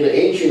in the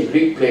ancient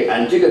Greek play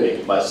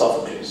Antigone by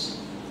Sophocles.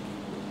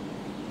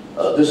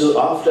 This is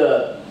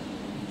after,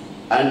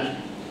 and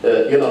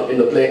in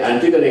the play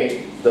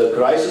Antigone, the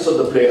crisis of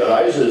the play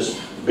arises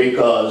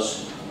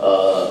because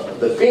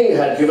the king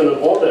had given an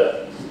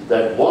order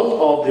that one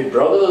of the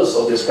brothers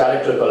of this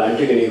character called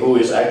Antigone, who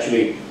is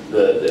actually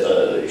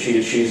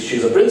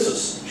she's a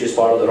princess, she's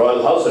part of the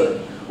royal household.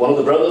 One of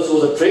the brothers who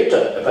was a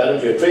traitor,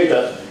 apparently a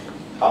traitor,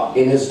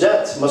 in his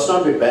death must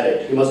not be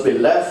buried. He must be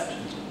left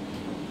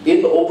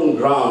in the open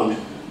ground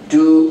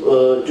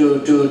to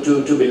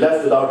be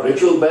left without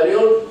ritual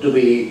burial, to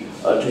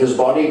his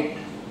body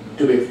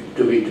to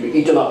be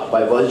eaten up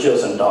by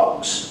vultures and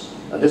dogs.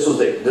 And this was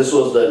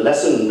the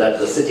lesson that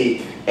the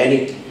city,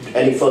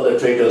 any further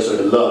traitors were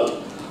to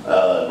learn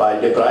by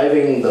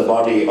depriving the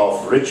body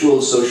of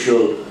ritual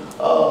social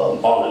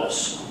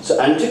honors. So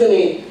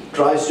Antigone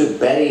tries to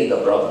bury the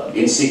brother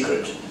in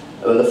secret.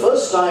 When the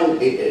first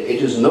time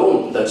it is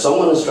known that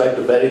someone has tried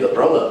to bury the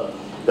brother,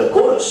 the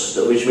chorus,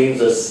 which means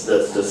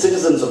the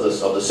citizens of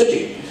the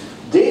city,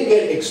 they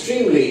get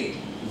extremely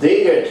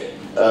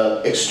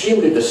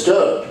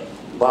disturbed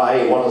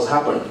by what has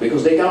happened,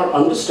 because they cannot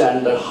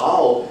understand that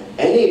how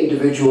any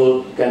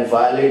individual can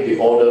violate the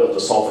order of the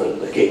sovereign,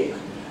 the king.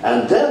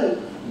 And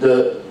then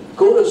the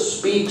chorus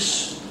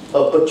speaks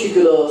a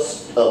particular,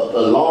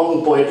 a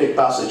long poetic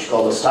passage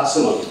called the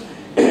stasimon.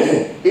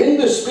 In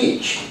this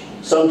speech,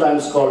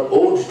 sometimes called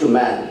Ode to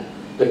Man,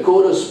 the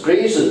chorus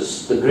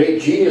praises the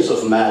great genius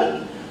of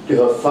man to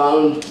have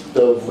found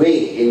the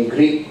way. In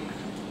Greek,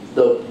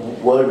 the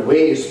word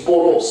way is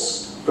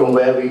poros, from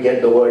where we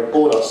get the word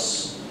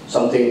poros,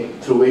 something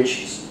through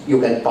which you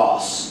can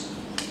pass.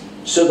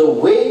 So the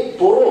way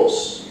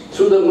poros,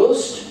 through the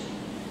most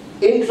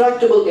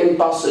intractable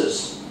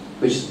impasses,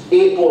 which is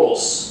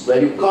aporos,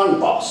 where you can't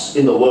pass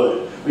in the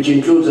world, which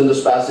includes in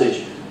this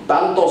passage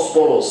pantos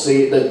poros.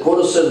 See, the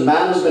chorus says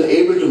man has been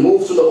able to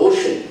move through the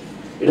ocean.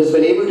 It has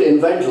been able to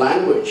invent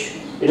language.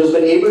 It has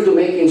been able to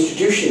make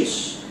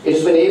institutions. It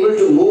has been able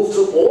to move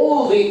through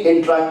all the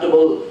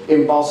intractable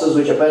impasses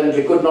which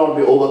apparently could not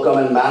be overcome,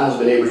 and man has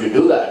been able to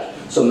do that.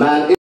 So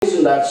man is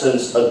in that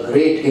sense a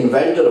great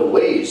inventor of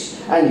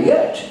ways, and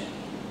yet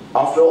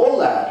after all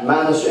that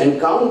man has to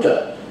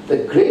encounter the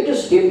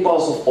greatest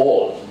impasse of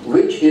all,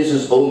 which is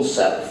his own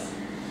self.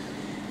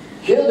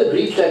 Here the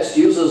Greek text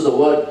uses the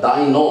word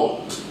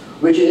dainon,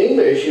 which in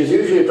English is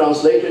usually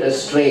translated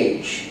as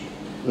strange.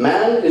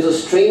 Man is a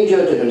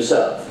stranger to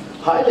himself.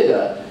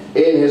 Heidegger,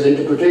 in his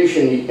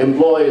interpretation,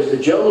 employs the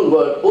German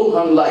word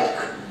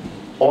unheimlich,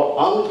 or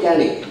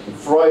uncanny.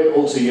 Freud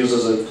also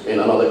uses it in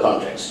another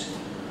context.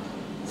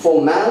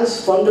 For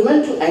man's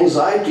fundamental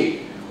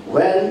anxiety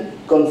when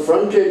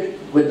confronted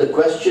with the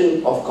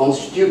question of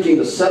constituting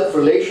the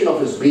self-relation of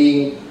his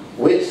being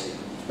with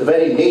the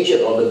very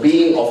nature or the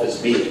being of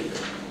his being.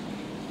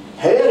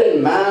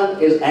 Herein man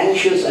is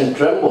anxious and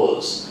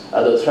trembles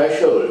at the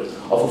threshold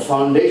of a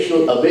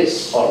foundational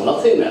abyss or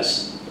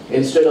nothingness,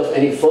 instead of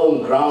any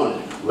firm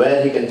ground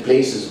where he can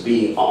place his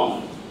being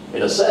on.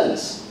 In a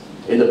sense,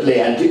 in the play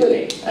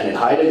Antigone and in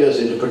Heidegger's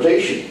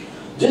interpretation,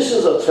 this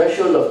is a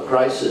threshold of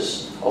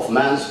crisis of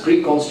man's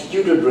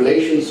preconstituted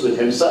relations with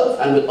himself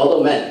and with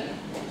other men,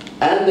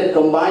 and the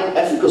combined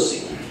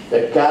efficacy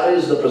that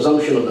carries the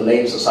presumption of the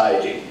name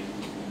society.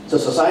 So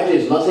society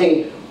is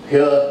nothing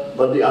here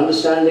but the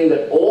understanding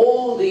that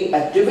all the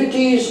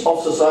activities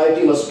of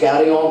society must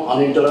carry on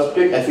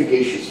uninterrupted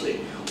efficaciously.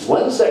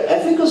 Once that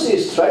efficacy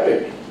is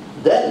threatened,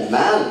 then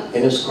man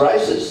in his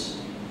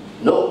crisis,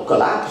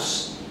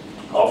 collapse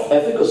of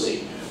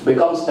efficacy,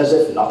 becomes as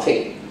if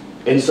nothing,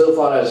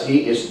 insofar as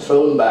he is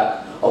thrown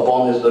back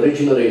upon his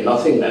originary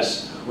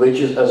nothingness, which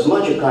is as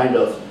much a kind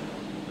of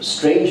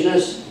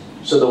strangeness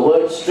So the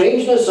word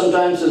strangeness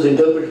sometimes is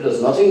interpreted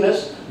as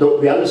nothingness, though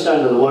we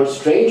understand that the word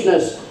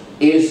strangeness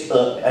is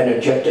an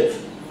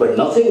adjective, but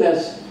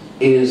nothingness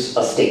is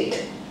a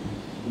state.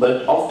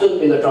 But often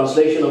in the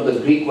translation of the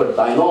Greek word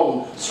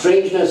dainon,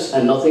 strangeness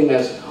and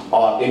nothingness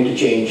are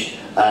interchanged,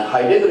 and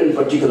Heidegger in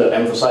particular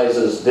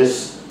emphasizes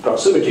this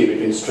proximity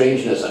between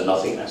strangeness and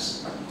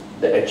nothingness,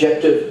 the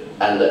adjective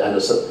and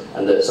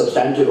the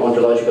substantive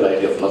ontological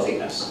idea of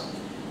nothingness.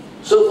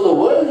 So for the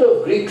world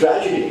of Greek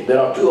tragedy, there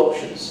are two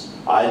options.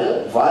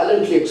 Either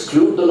violently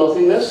exclude the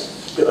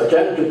nothingness to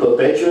attempt to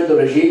perpetuate the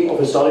regime of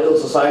historical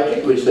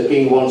society, which the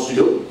king wants to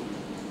do,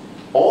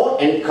 or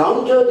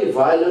encounter the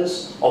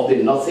violence of the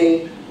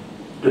nothing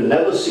to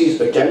never cease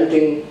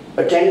attending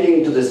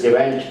to this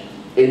event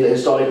in the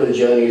historical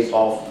journeys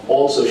of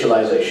all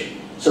socialization.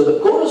 So the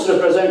chorus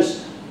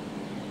represents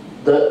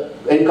the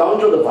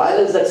encounter, the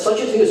violence, that such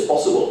a thing is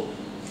possible.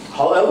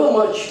 However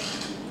much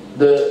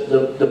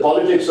the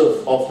politics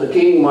of the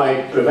king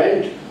might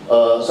prevent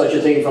such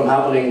a thing from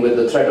happening with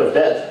the threat of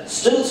death,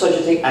 still such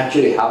a thing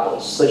actually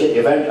happens, such an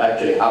event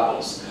actually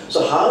happens.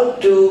 So how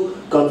to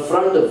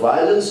confront the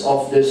violence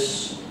of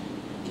this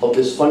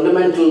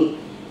fundamental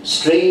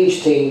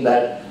strange thing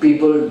that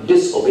people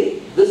disobey?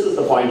 This is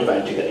the point of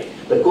Antigone.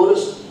 The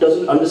chorus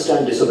doesn't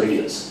understand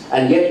disobedience,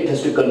 and yet it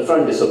has to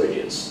confront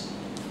disobedience.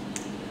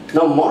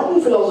 Now,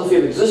 modern philosophy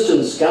of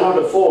existence cannot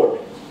afford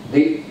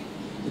the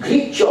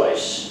Greek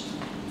choice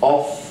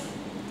of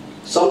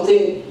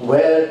something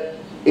where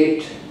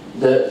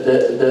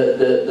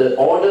the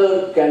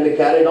order can be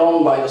carried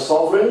on by the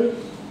sovereign,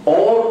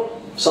 or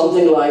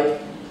something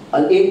like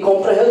an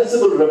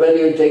incomprehensible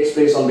rebellion takes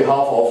place on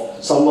behalf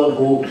of someone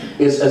who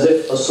is as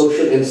if a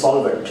social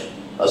insolvent,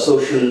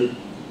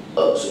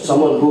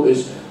 someone who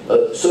is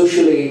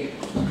socially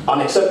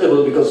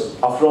unacceptable, because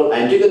after all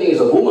Antigone is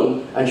a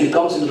woman and she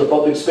comes into the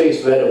public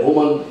space where a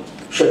woman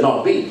should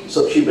not be.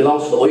 So she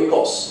belongs to the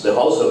oikos, the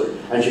household,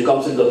 and she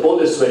comes into the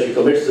polis where she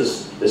commits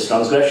this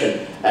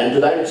transgression, and to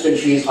that extent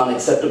she is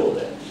unacceptable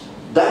there.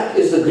 That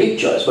is the Greek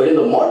choice. But in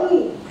the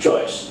modern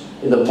choice,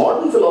 in the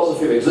modern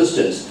philosophy of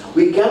existence,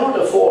 we cannot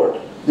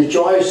afford the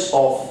choice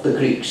of the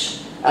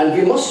Greeks, and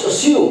we must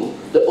assume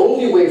the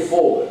only way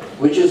forward,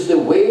 which is the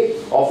way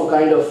of a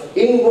kind of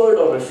inward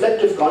or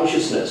reflective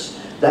consciousness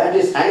that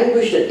is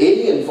anguished and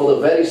alien for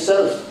the very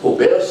self who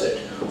bears it,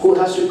 who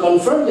has to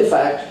confront the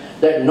fact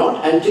that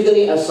not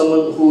Antigone as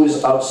someone who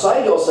is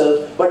outside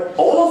yourself, but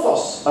all of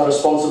us are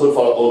responsible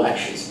for our own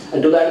actions.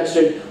 And to that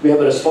extent, we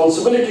have a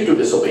responsibility to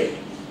disobey.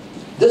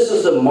 This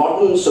is the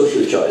modern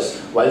social choice,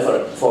 while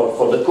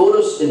for the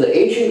chorus in the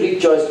ancient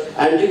Greek choice,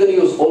 Antigone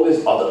was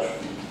always other.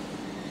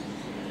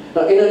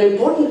 Now, in an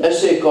important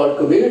essay called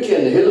Community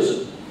and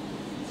Nihilism,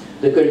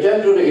 the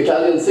contemporary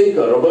Italian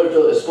thinker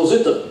Roberto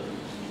Esposito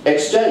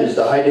extends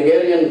the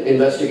Heideggerian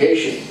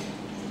investigation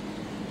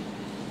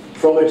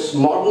from its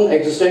modern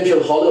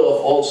existential horror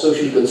of all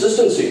social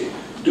consistency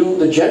to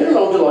the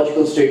general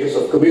ontological status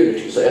of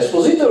community. So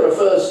Esposito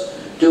refers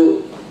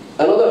to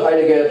another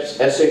Heidegger's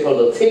essay called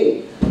The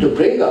Thing to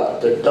bring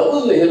out the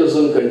double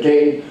nihilism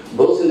contained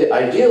both in the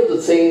idea of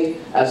the thing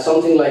as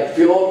something like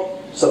pure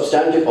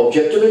substantive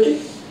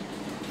objectivity,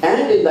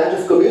 and in that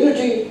of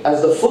community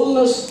as the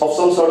fullness of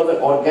some sort of an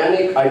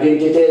organic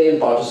identitarian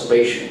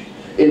participation.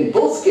 In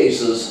both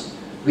cases,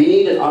 we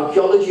need an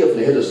archaeology of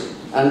nihilism,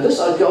 and this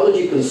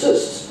archaeology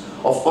consists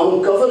of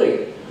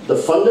uncovering the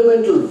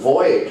fundamental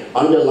void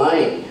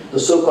underlying the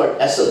so-called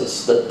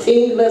essence, the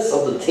thingness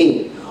of the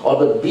thing, or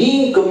the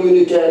being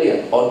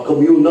communitarian or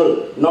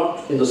communal,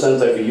 not in the sense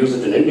that we use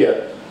it in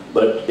India,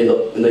 but in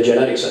the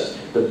generic sense,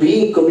 the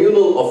being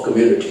communal of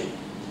community.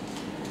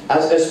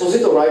 As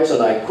Esposito writes,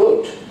 and I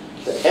quote,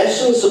 "The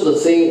essence of the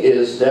thing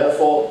is,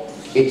 therefore,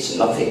 it's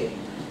nothing."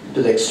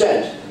 To the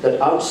extent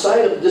that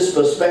outside of this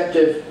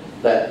perspective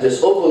that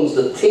this opens,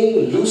 the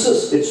thing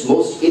loses its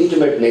most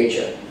intimate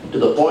nature to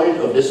the point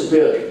of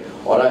disappearing,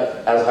 or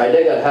as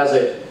Heidegger has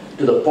it,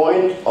 to the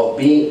point of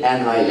being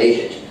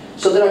annihilated.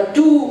 So there are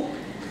two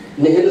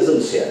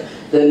nihilisms here.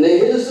 The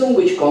nihilism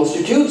which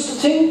constitutes the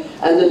thing,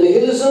 and the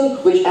nihilism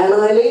which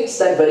annihilates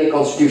that very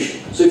constitution.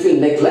 So if you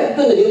neglect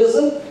the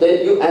nihilism,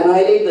 then you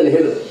annihilate the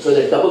nihilism. So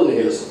the double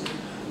nihilism.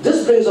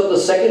 This brings up the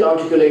second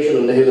articulation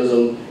of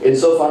nihilism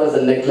insofar as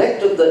the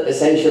neglect of the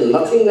essential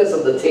nothingness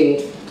of the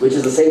thing, which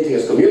is the same thing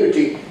as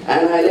community,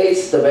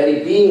 annihilates the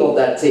very being of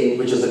that thing,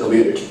 which is the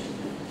community.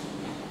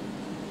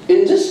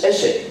 In this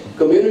essay,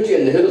 Community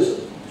and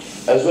Nihilism,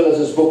 as well as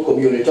his book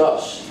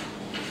Communitas,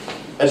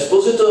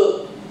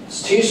 Esposito's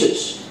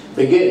thesis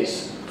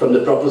begins from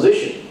the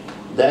proposition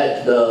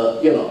that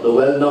the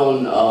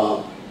well-known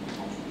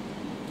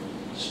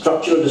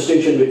structural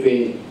distinction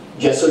between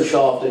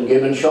Gesellschaft and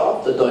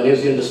Gemeinschaft, the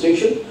Dionysian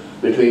distinction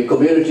between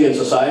community and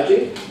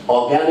society,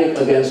 organic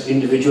against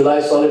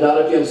individualized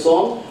solidarity and so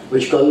on,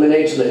 which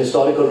culminates in the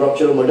historical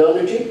rupture of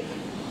modernity.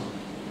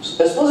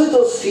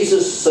 Esposito's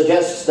thesis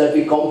suggests that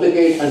we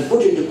complicate and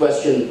put into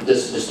question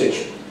this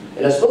distinction.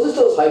 In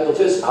Esposito's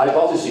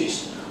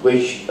hypotheses,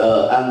 which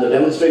and the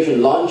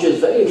demonstration launches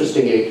very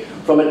interestingly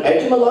from an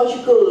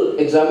etymological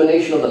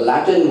examination of the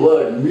Latin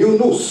word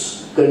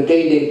munus,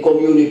 contained in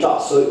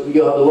communitas. So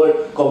you have the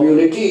word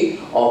community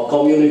or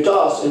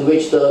communitas, in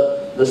which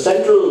the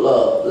central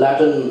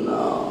Latin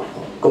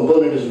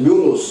component is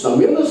munus. Now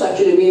munus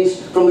actually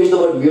means, from which the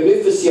word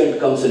munificent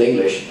comes in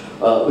English,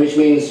 which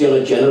means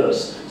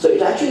generous. So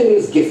it actually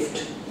means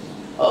gift,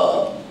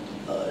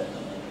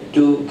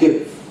 to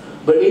give.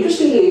 But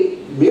interestingly,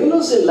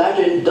 munus in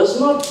Latin does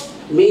not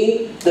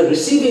mean the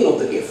receiving of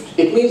the gift.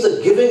 It means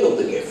the giving of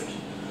the gift.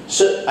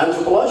 So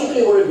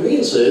anthropologically what it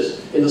means is,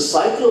 in the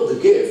cycle of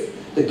the gift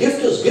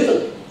is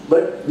given,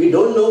 but we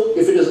don't know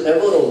if it is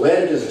ever or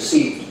where it is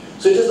received.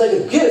 So it is like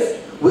a gift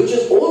which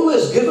is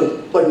always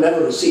given but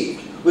never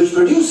received, which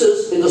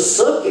produces in the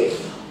circuit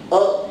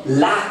a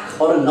lack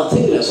or a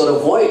nothingness or a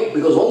void,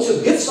 because once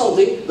you give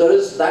something,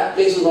 that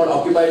place is not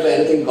occupied by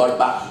anything got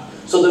back.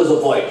 So there is a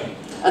void.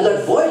 And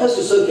that void has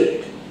to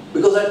circulate,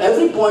 because at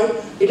every point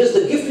it is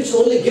the gift which is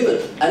only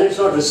given and it's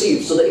not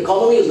received. So the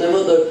economy is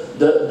never,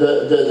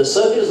 the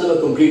circuit is never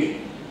completed.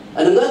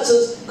 And in that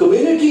sense,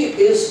 community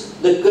is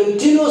the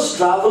continuous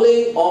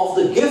traveling of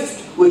the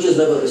gift which is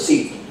never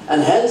received,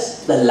 and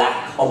hence the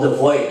lack of the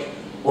void,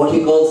 what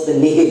he calls the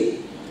nihil.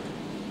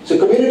 So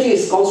community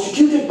is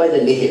constituted by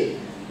the nihil.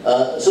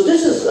 So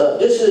this is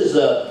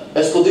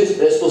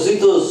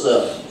Esposito's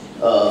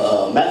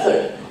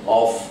method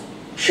of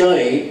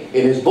showing,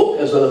 in his book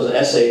as well as the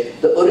essay,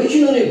 the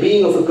originary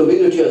being of a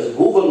community as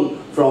woven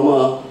from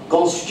a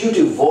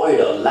constitutive void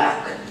or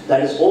lack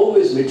that is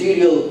always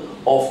material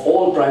of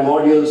all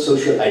primordial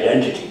social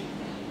identity.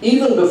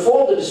 Even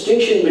before the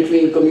distinction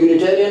between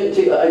communitarian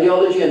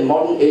ideology and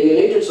modern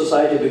alienated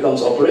society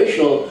becomes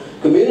operational,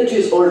 community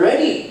is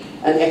already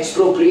an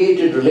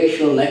expropriated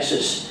relational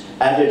nexus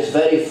at its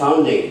very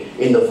founding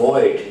in the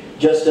void,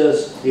 just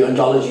as the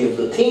ontology of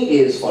the thing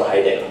is for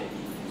Heidegger.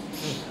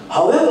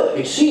 However,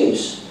 it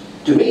seems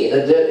to me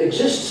that there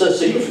exists a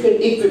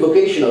significant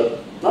equivocation, of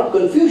not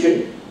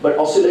confusion, but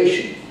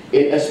oscillation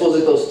in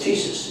Esposito's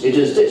thesis. It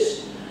is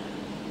this,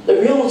 that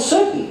we are not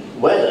certain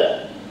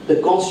whether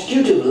the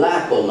constitutive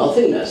lack or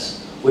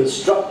nothingness which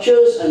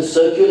structures and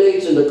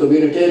circulates in the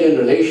communitarian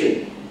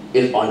relation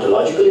is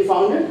ontologically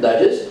founded.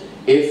 That is,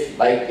 if,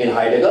 like in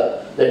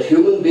Heidegger, that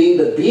human being,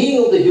 the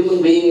being of the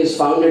human being is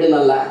founded in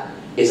a lack,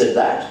 is it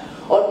that?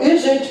 Or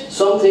is it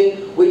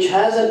something which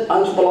has an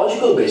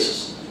anthropological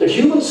basis? That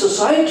human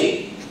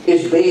society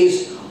is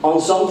based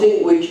on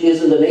something which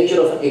is in the nature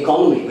of an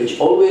economy, which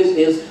always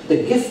is the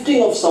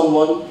gifting of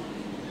someone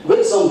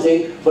with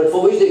something, but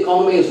for which the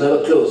economy is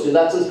never closed. In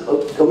that sense,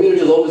 a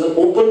community is always an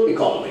open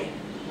economy.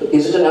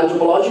 Is it an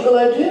anthropological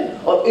idea,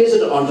 or is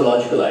it an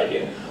ontological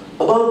idea?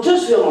 About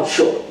this we are not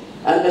sure.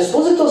 And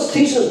Esposito's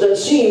thesis then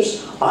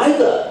seems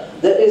either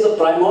there is a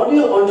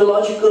primordial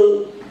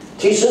ontological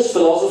thesis,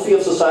 philosophy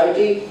of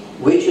society,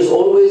 which is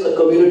always a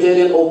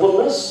communitarian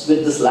openness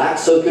with this lack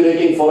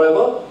circulating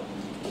forever,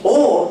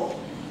 or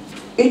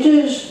it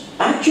is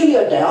actually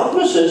a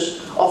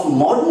diagnosis of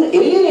modern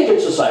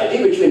alienated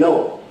society, which we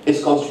know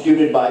is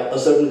constituted by a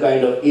certain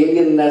kind of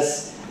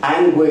alienness,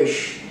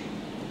 anguish,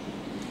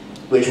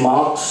 which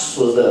Marx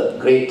was the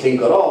great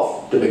thinker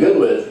of to begin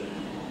with.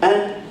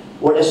 And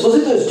what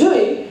Esposito is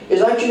doing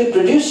is actually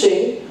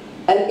producing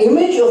an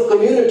image of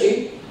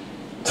community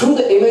through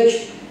the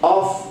image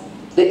of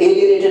the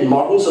alienated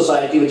modern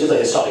society, which is a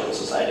historical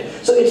society.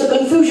 So it's a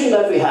confusion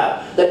that we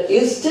have, that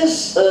is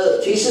this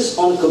a thesis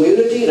on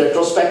community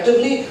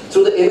retrospectively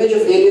through the image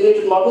of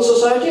alienated modern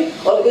society,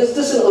 or is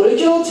this an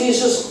original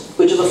thesis,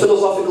 which is a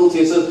philosophical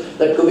thesis,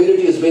 that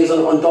community is based on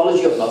an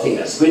ontology of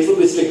nothingness, which would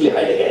be strictly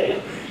Heideggerian?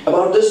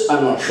 About this,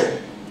 I'm not sure.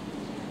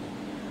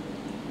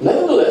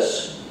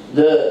 Nevertheless,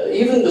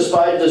 even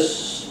despite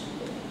this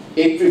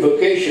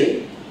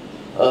equivocation,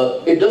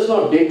 it does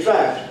not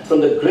detract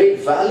from the great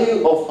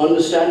value of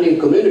understanding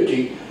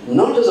community,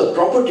 not as a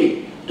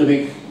property to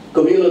be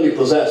communally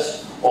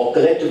possessed or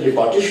collectively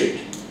partitioned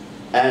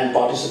and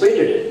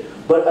participated in,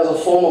 but as a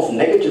form of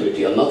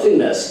negativity or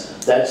nothingness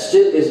that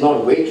still is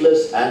not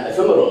weightless and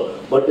ephemeral,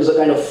 but is a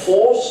kind of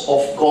force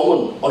of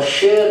common or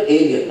shared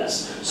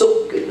alienness.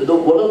 So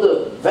one of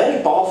the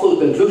very powerful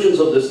conclusions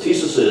of this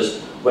thesis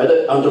is,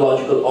 whether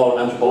ontological or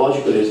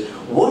anthropological, is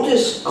what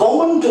is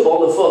common to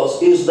all of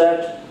us is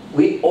that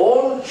we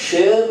all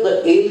share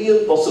the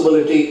alien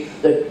possibility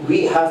that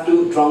we have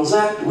to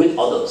transact with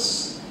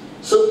others.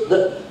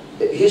 So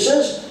he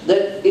says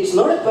that it's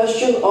not a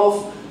question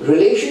of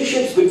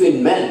relationships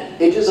between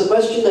men. It is a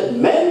question that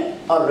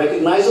men are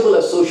recognizable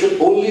as social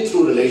only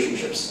through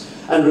relationships.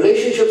 And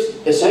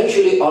relationships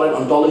essentially are an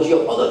ontology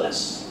of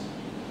otherness.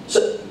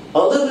 So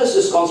otherness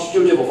is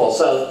constitutive of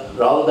ourself,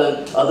 rather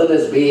than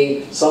otherness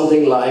being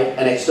something like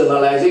an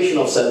externalization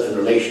of self in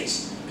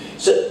relations.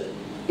 So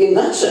in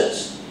that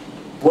sense,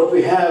 what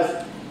we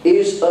have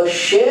is a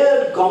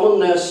shared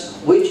commonness,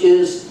 which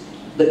is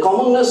the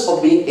commonness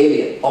of being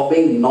alien, of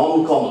being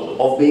non-common,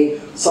 of being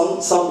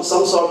some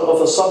sort of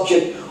a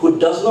subject who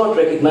does not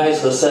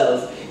recognize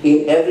herself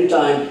in every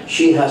time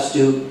she has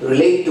to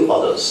relate to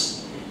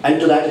others, and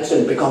to that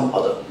extent become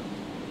other.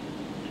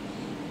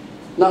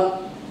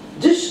 Now,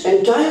 this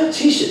entire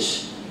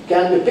thesis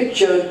can be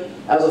pictured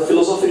as a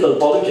philosophical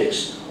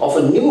politics of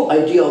a new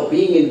idea of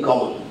being in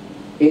common,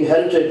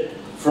 inherited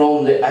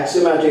from the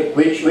axiomatic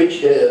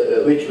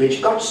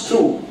which cuts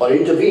through or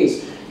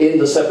intervenes in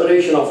the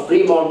separation of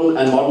pre-modern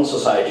and modern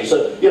society.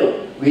 So,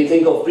 we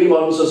think of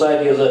pre-modern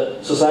society as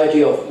a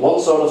society of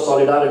one sort of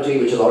solidarity,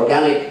 which is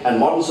organic, and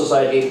modern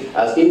society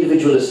as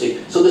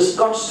individualistic. So this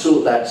cuts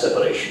through that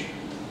separation.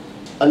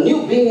 A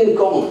new being in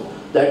common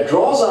that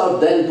draws out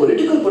then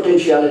political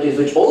potentialities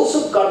which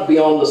also cut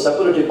beyond the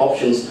separative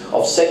options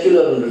of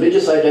secular and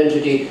religious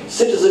identity,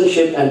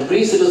 citizenship and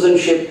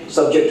pre-citizenship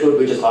subjecthood,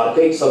 which is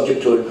archaic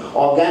subjecthood,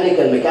 organic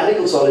and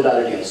mechanical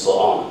solidarity, and so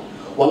on.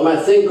 One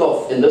might think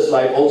of, in this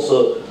light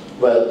also,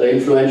 well, the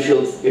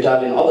influential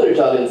other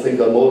Italian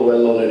thinker, more well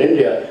known in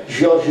India,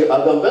 Giorgio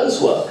Agamben's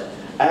work,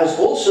 as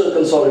also a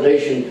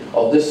consolidation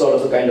of this sort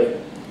of a kind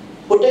of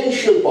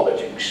potential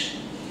politics,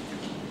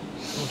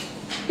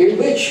 in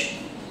which,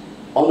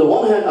 on the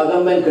one hand,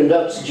 Agamben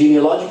conducts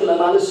genealogical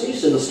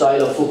analyses in the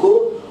style of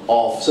Foucault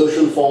of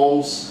social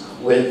forms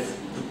with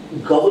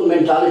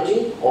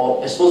governmentality,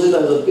 or I suppose it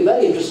has a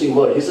very interesting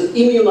word, it's an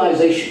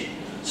immunization.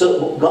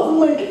 So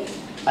government,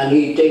 and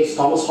he takes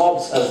Thomas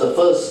Hobbes as the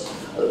first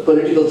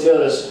political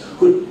theorist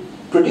who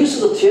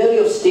produces a theory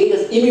of state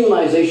as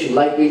immunization,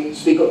 like we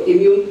speak of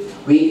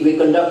we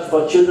conduct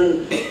for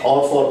children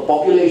or for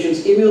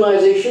populations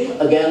immunization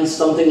against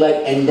something like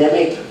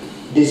endemic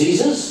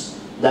diseases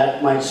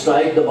that might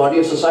strike the body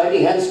of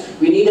society. Hence,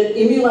 we need an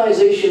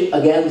immunization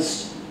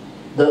against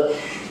the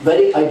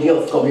very idea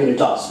of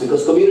communitas,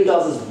 because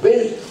communitas is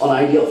built on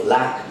idea of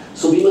lack.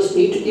 So we must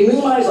need to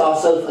immunize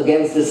ourselves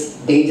against this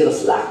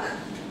dangerous lack.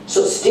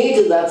 So state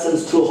in that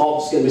sense through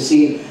Hobbes can be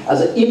seen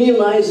as an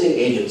immunizing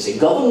agency.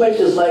 Government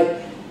is like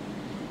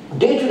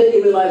day-to-day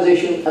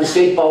immunization, and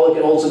state power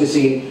can also be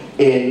seen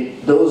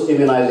in those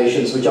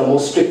immunizations which are more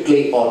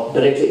strictly or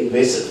directly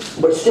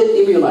invasive, but still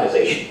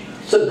immunization.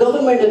 So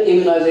government and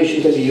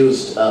immunization can be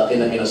used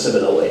in a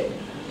similar way.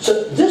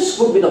 So this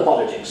would be the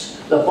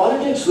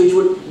politics which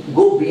would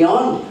go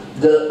beyond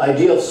the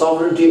idea of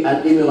sovereignty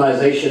and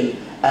immunization,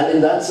 and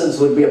in that sense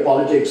would be a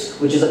politics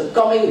which is a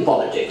coming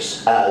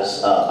politics,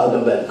 as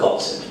Agamben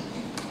calls it.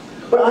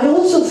 But I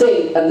also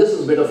think, and this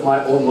is a bit of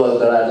my own work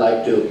that I'd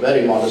like to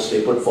very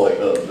modestly put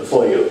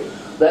before you,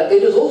 that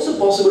it is also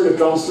possible to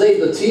translate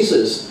the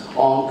thesis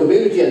on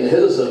community and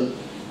nihilism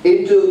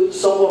into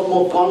somewhat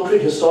more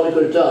concrete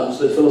historical terms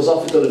with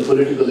philosophical and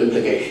political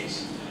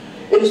implications.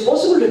 It is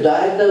possible to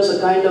diagnose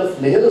a kind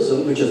of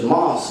nihilism which is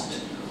masked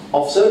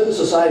of certain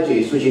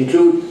societies, which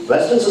include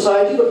Western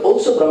society, but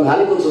also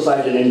Brahmanical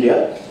society in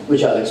India,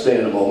 which I'll explain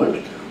in a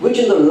moment, which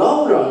in the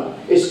long run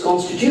is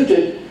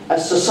constituted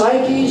as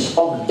societies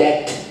of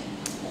debt,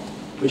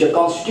 which are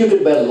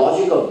constituted by a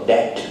logic of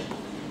debt.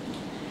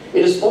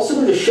 It is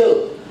possible to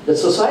show that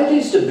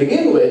societies to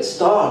begin with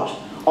start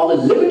on a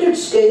limited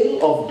scale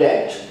of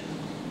debt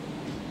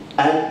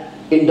and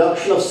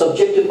induction of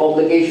subjective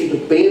obligation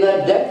to pay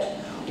that debt,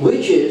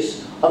 which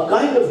is a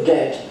kind of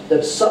debt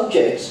that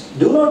subjects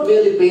do not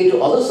merely pay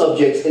to other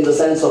subjects in the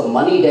sense of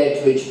money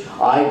debt, which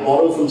I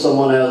borrow from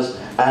someone else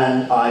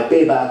and I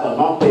pay back or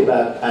not pay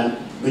back, and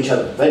which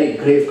have very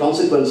grave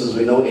consequences,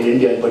 we know in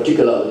India in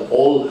particular,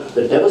 all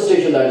the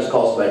devastation that is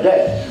caused by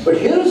debt. But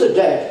here is a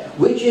debt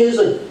which is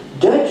a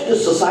debt to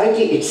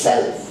society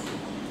itself.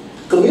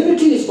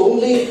 Community is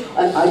only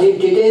an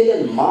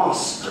identitarian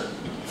mask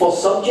for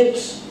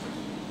subjects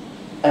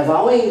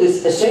avowing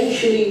this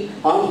essentially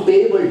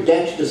unpayable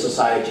debt to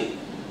society,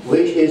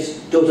 which is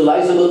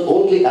totalizable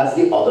only as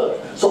the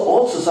other. So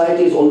all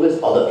society is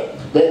always other.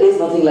 There is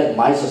nothing like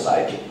my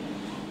society.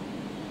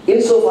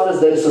 Insofar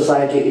as there is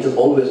society, it is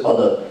always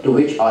other, to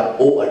which I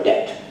owe a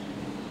debt.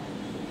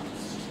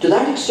 To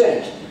that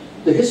extent,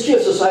 the history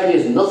of society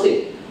is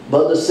nothing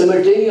but the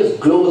simultaneous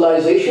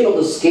globalization of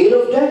the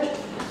scale of debt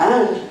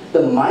and the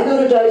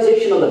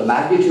minoritization of the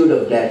magnitude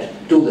of debt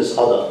to this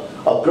other.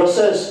 A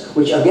process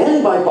which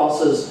again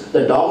bypasses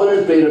the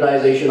dominant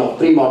periodization of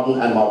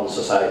pre-modern and modern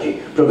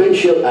society,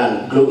 provincial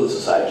and global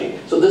society.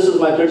 So this is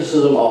my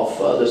criticism of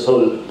this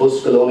whole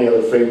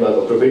post-colonial framework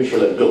of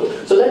provincial and global.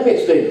 So let me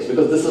explain this,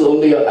 because this is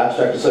only an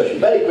abstract assertion,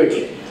 very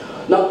quickly.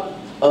 Now,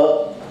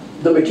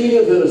 the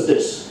material here is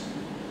this.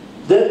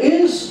 There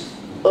is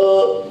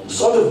a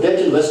sort of debt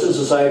in Western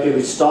society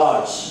which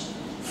starts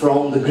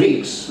from the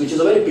Greeks, which is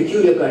a very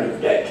peculiar kind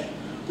of debt,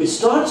 which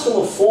starts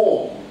from a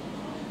form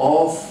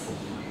of,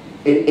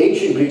 in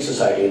ancient Greek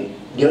society,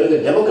 during the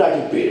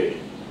democratic period,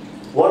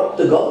 what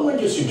the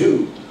government used to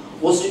do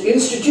was to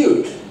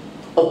institute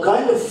a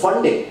kind of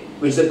funding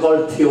which they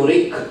called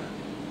theoric.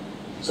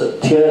 So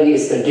theory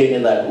is contained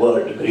in that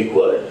word, the Greek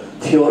word,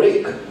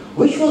 theoric,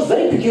 which was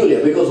very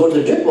peculiar, because what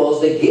they did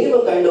was they gave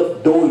a kind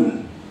of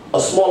dole, a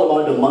small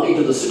amount of money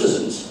to the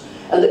citizens,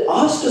 and they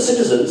asked the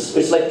citizens,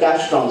 it's like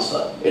cash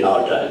transfer in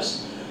our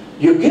times,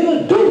 you give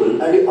a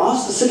dole and you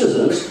ask the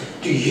citizens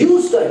to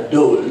use that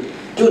dole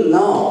to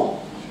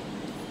now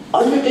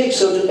undertake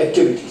certain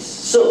activities.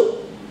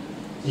 So,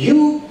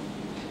 you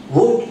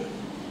would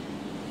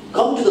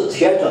come to the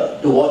theatre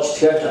to watch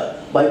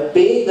theatre by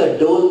paying that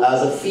dole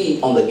as a fee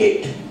on the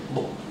gate.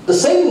 The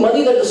same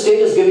money that the state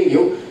is giving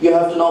you, you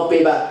have to now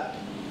pay back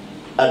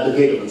at the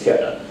gate of the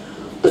theatre.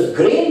 The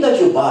grain that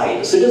you buy,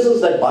 the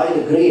citizens that buy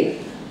the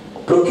grain,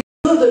 procure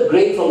the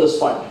grain from this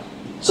fund.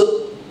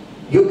 So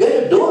you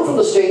get a dole from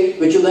the state,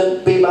 which you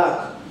then pay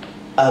back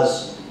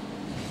as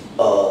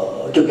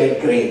to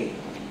get grain.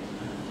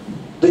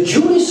 The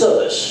jury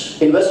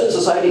service, in Western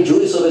society,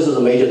 jury service is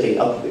a major thing,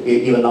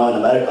 even now in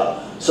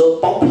America. So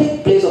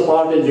public plays a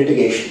part in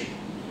litigation.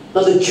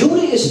 Now the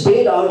jury is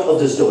paid out of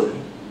this dole.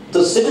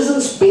 The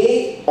citizens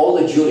pay all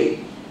the jury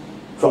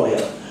from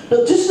here.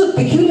 Now this is a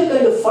peculiar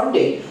kind of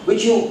funding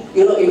which you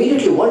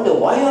immediately wonder,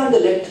 why aren't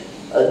they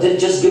they're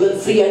just given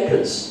free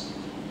entrance?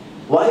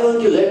 Why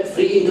aren't you let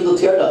free into the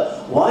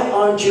theatre? Why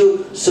aren't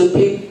you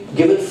simply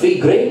given free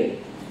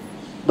grain?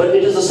 But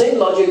it is the same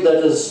logic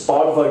that is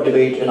part of our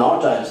debate in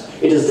our times.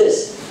 It is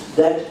this,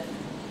 that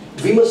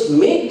we must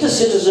make the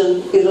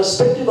citizen,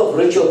 irrespective of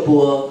rich or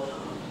poor,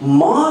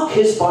 mark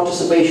his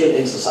participation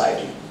in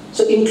society.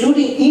 So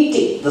including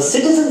eating, the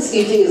citizen's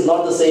eating is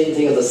not the same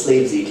thing as the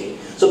slave's eating.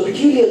 So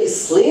peculiarly,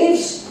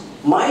 slaves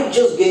might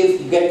just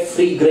get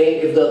free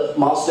grain if the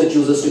master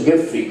chooses to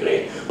give free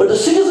grain. But the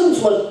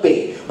citizens must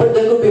pay. But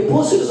there could be a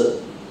poor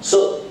citizen.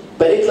 So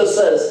Pericles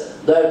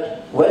says that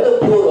whether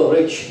poor or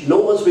rich, no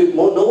one must be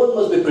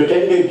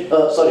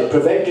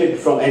prevented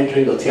from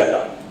entering the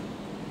theatre.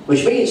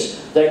 Which means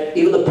that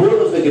even the poor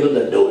must be given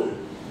that dole.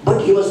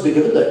 But he must be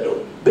given that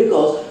dole.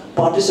 Because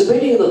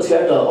participating in the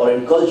theatre or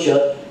in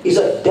culture is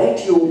a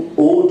debt you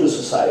owe to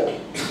society.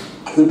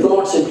 You do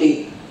not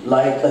simply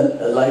like an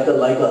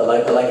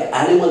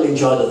animal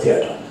enjoy the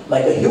theatre.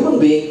 Like a human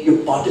being,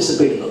 you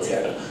participate in the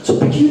theatre. So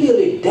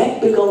peculiarly,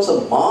 debt becomes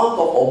a mark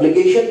of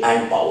obligation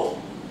and power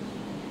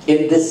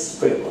in this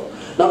framework.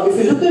 Now, if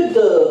you look at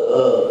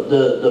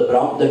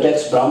the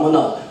text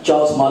Brahmana,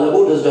 Charles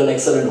Malabud has done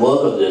excellent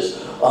work on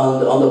this,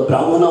 on the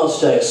Brahmana's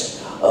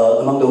text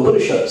among the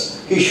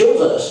Upanishads. He shows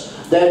us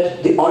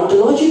that the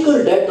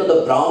ontological debt that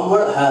the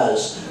Brahmana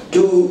has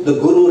to the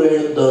Guru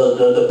Rin,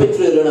 the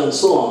Pitri Rin and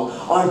so on,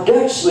 are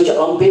debts which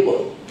are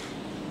unpayable.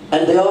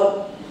 And they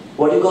are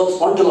what he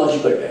calls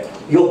ontological debt.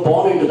 You're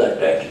born into that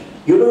debt.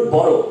 You don't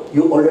borrow,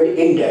 you're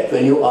already in debt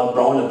when you are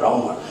born a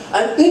Brahmana.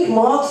 And it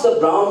marks the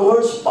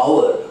Brahmana's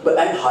power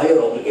and higher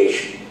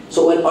obligation.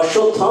 So when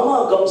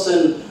Ashwatthama comes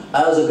in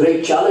as a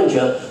great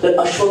challenger, then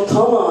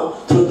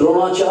Ashwatthama, through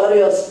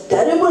Dronacharya's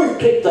terrible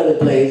trick that he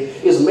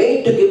plays, is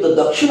made to give the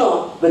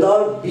dakshina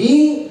without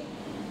being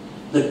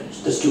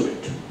the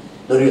student,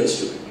 the real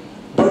student.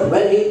 But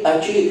when he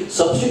actually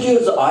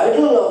substitutes the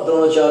idol of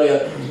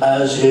Dronacharya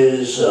as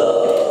his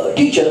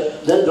teacher,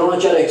 then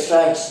Dronacharya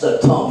extracts the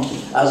thumb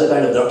as a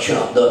kind of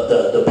dakshina,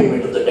 the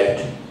payment of the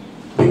debt.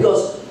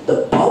 Because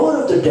the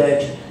power of the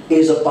debt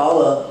is a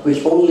power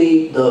which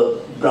only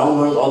the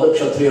Brahmanas or the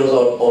Kshatriyas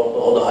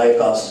or the high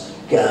caste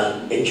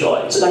can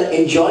enjoy. It's an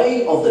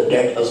enjoying of the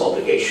debt as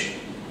obligation.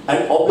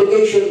 And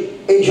obligation,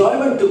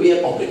 enjoyment to be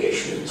an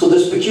obligation. So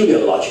this peculiar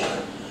logic.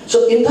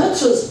 So in that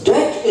sense,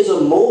 debt is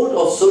a mode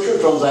of social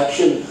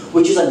transaction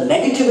which is a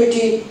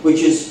negativity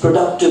which is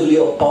productively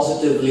or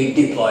positively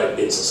deployed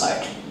in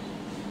society.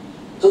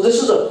 So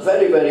this is a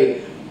very,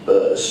 very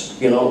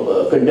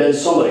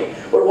condensed summary.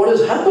 But what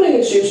is happening,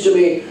 it seems to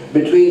me,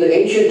 between the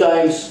ancient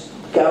times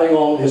carrying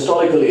on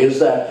historically is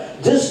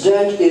that this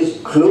debt is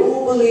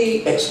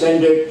globally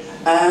extended,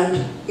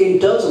 and in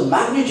terms of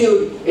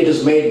magnitude, it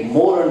is made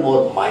more and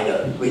more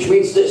minor, which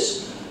means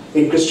this.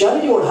 In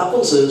Christianity, what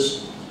happens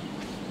is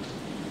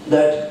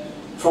that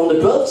from the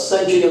 12th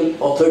century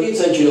or 13th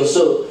century or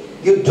so,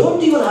 you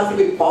don't even have to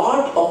be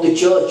part of the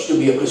church to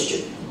be a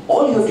Christian.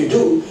 All you have to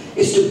do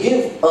is to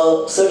give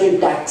a certain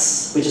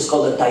tax, which is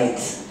called a tithe.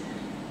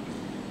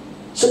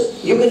 So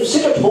you can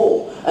sit at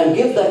home and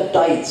give that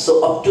tithe.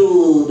 So up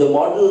to the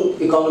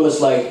modern economists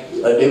like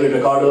David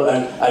Ricardo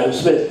and Adam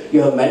Smith,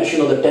 you have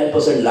mentioned of the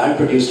 10% land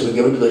produce to be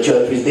given to the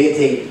church, which they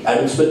think,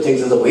 Adam Smith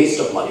thinks is a waste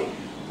of money.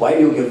 Why do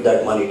you give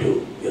that money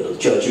to the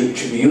church? It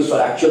should be used for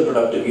actual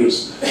productive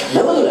use.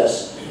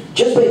 Nevertheless,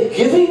 just by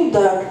giving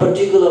that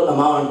particular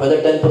amount,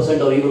 whether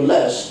 10% or even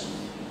less,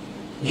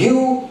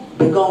 you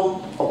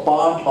become a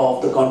part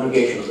of the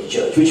congregation of the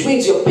church, which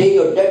means you're paying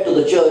your debt to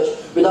the church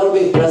without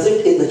being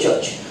present in the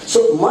church.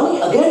 So money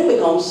again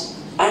becomes,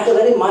 at a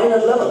very minor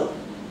level,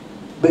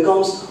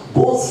 becomes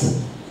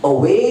both a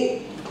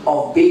way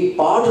of being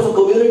part of a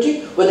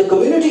community where the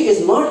community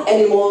is not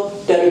anymore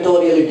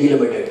territorially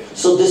delimited.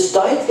 So this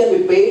tithe can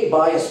be paid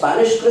by a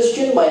Spanish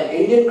Christian, by an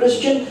Indian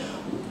Christian,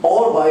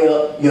 or by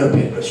a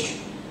European Christian.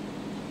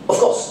 Of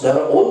course, there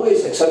are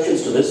always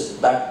exceptions to this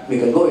that we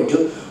can go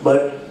into,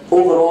 but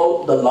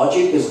overall the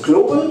logic is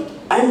global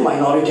and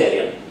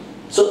minoritarian.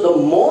 So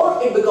the more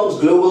it becomes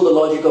global, the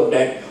logic of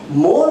debt,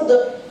 more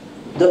the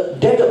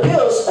debt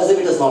appears as if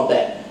it is not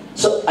there.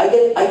 So I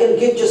can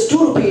give just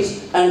 2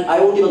 rupees and I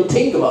won't even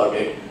think about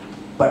it,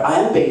 but I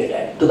am paying a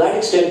debt. To that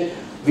extent,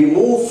 we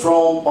move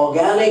from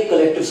organic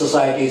collective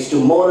societies to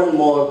more and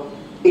more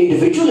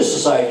individualist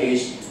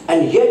societies,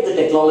 and yet the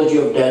technology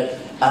of debt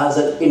as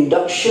an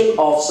induction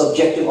of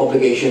subjective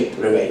obligation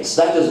remains.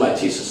 That is my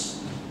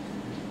thesis.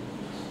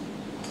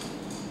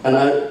 And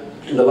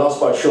in the last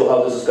part, show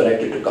how this is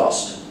connected to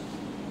caste.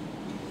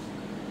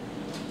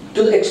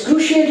 To the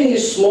excruciatingly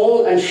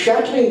small and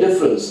shattering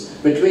difference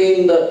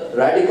between the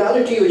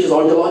radicality which is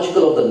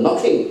ontological of the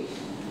nothing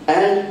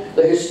and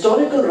the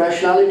historical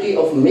rationality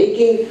of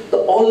making the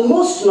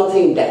almost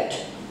nothing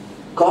debt,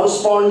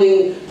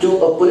 corresponding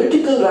to a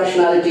political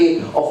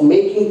rationality of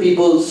making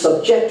people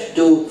subject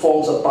to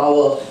forms of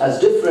power as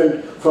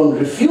different from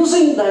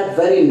refusing that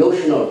very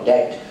notion of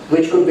debt,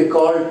 which could be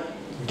called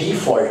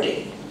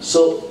defaulting.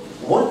 So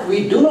what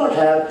we do not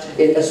have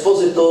in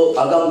Esposito,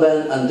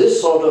 Agamben, and this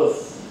sort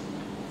of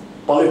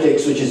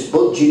politics, which is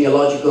both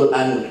genealogical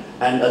and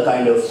a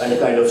kind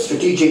of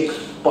strategic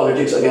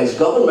politics against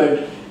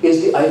government,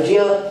 is the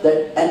idea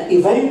that an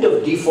event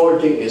of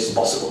defaulting is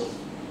possible.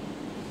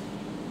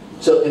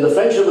 So in the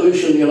French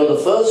Revolution,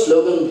 the first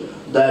slogan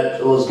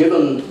that was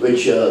given,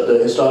 which the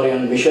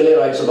historian Michelet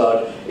writes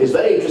about, is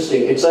very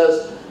interesting. It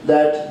says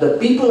that the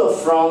people of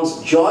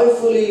France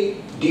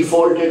joyfully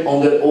defaulted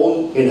on their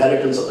own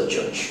inheritance of the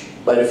church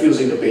by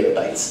refusing to pay the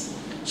tithes.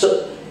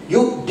 So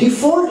you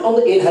default on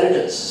the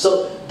inheritance.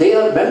 So they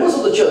are members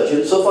of the church.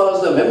 Insofar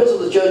as they're members of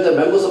the church, they're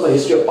members of a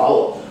history of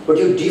power. But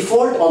you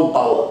default on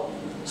power.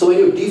 So when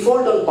you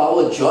default on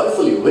power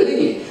joyfully,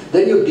 willingly,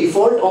 then you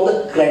default on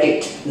the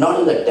credit, not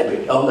on the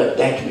debit, on the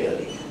debt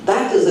merely.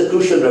 That is the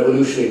crucial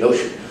revolutionary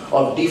notion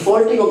of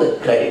defaulting on the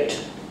credit.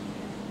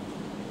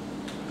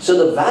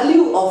 So the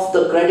value of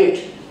the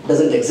credit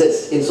doesn't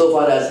exist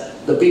insofar as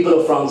the people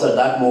of France at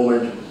that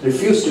moment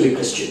refused to be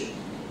Christian.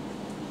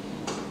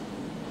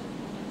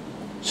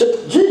 So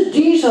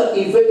these are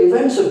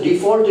events of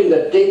defaulting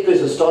that take place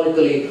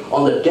historically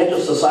on the debt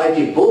of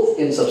society, both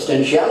in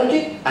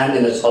substantiality and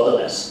in its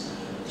otherness.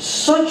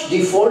 Such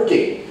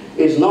defaulting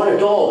is not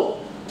at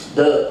all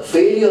the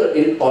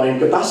failure or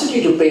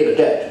incapacity to pay the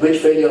debt, which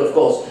failure, of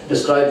course,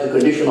 describes the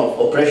condition of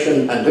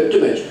oppression and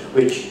victimage,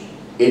 which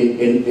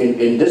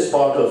in this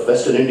part of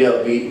Western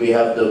India we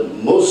have the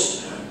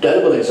most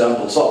terrible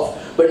examples of.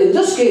 But in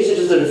this case, it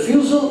is the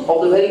refusal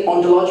of the very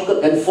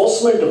ontological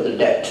enforcement of the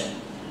debt.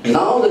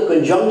 Now the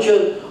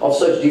conjuncture of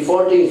such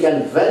defaulting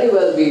can very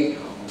well be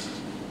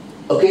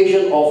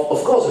occasion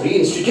of course,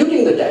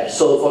 reinstituting the debt.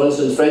 So, for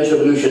instance, French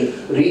Revolution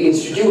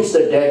reinstitutes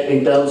the debt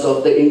in terms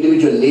of the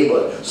individual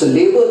labor. So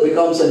labor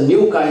becomes a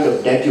new kind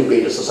of debt you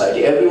pay to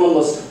society. Everyone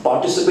must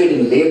participate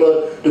in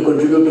labor to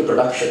contribute to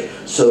production.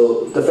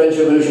 So the French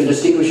Revolution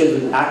distinguishes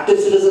between active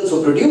citizens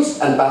who produce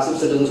and passive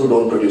citizens who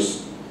don't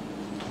produce,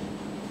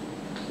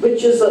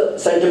 which is a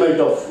sentiment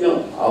of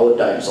our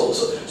times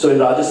also. So in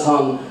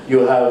Rajasthan, you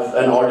have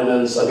an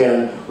ordinance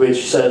again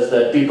which says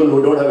that people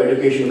who don't have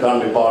education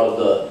can't be part of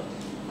the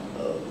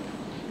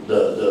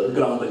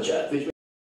Gram Panchayat, which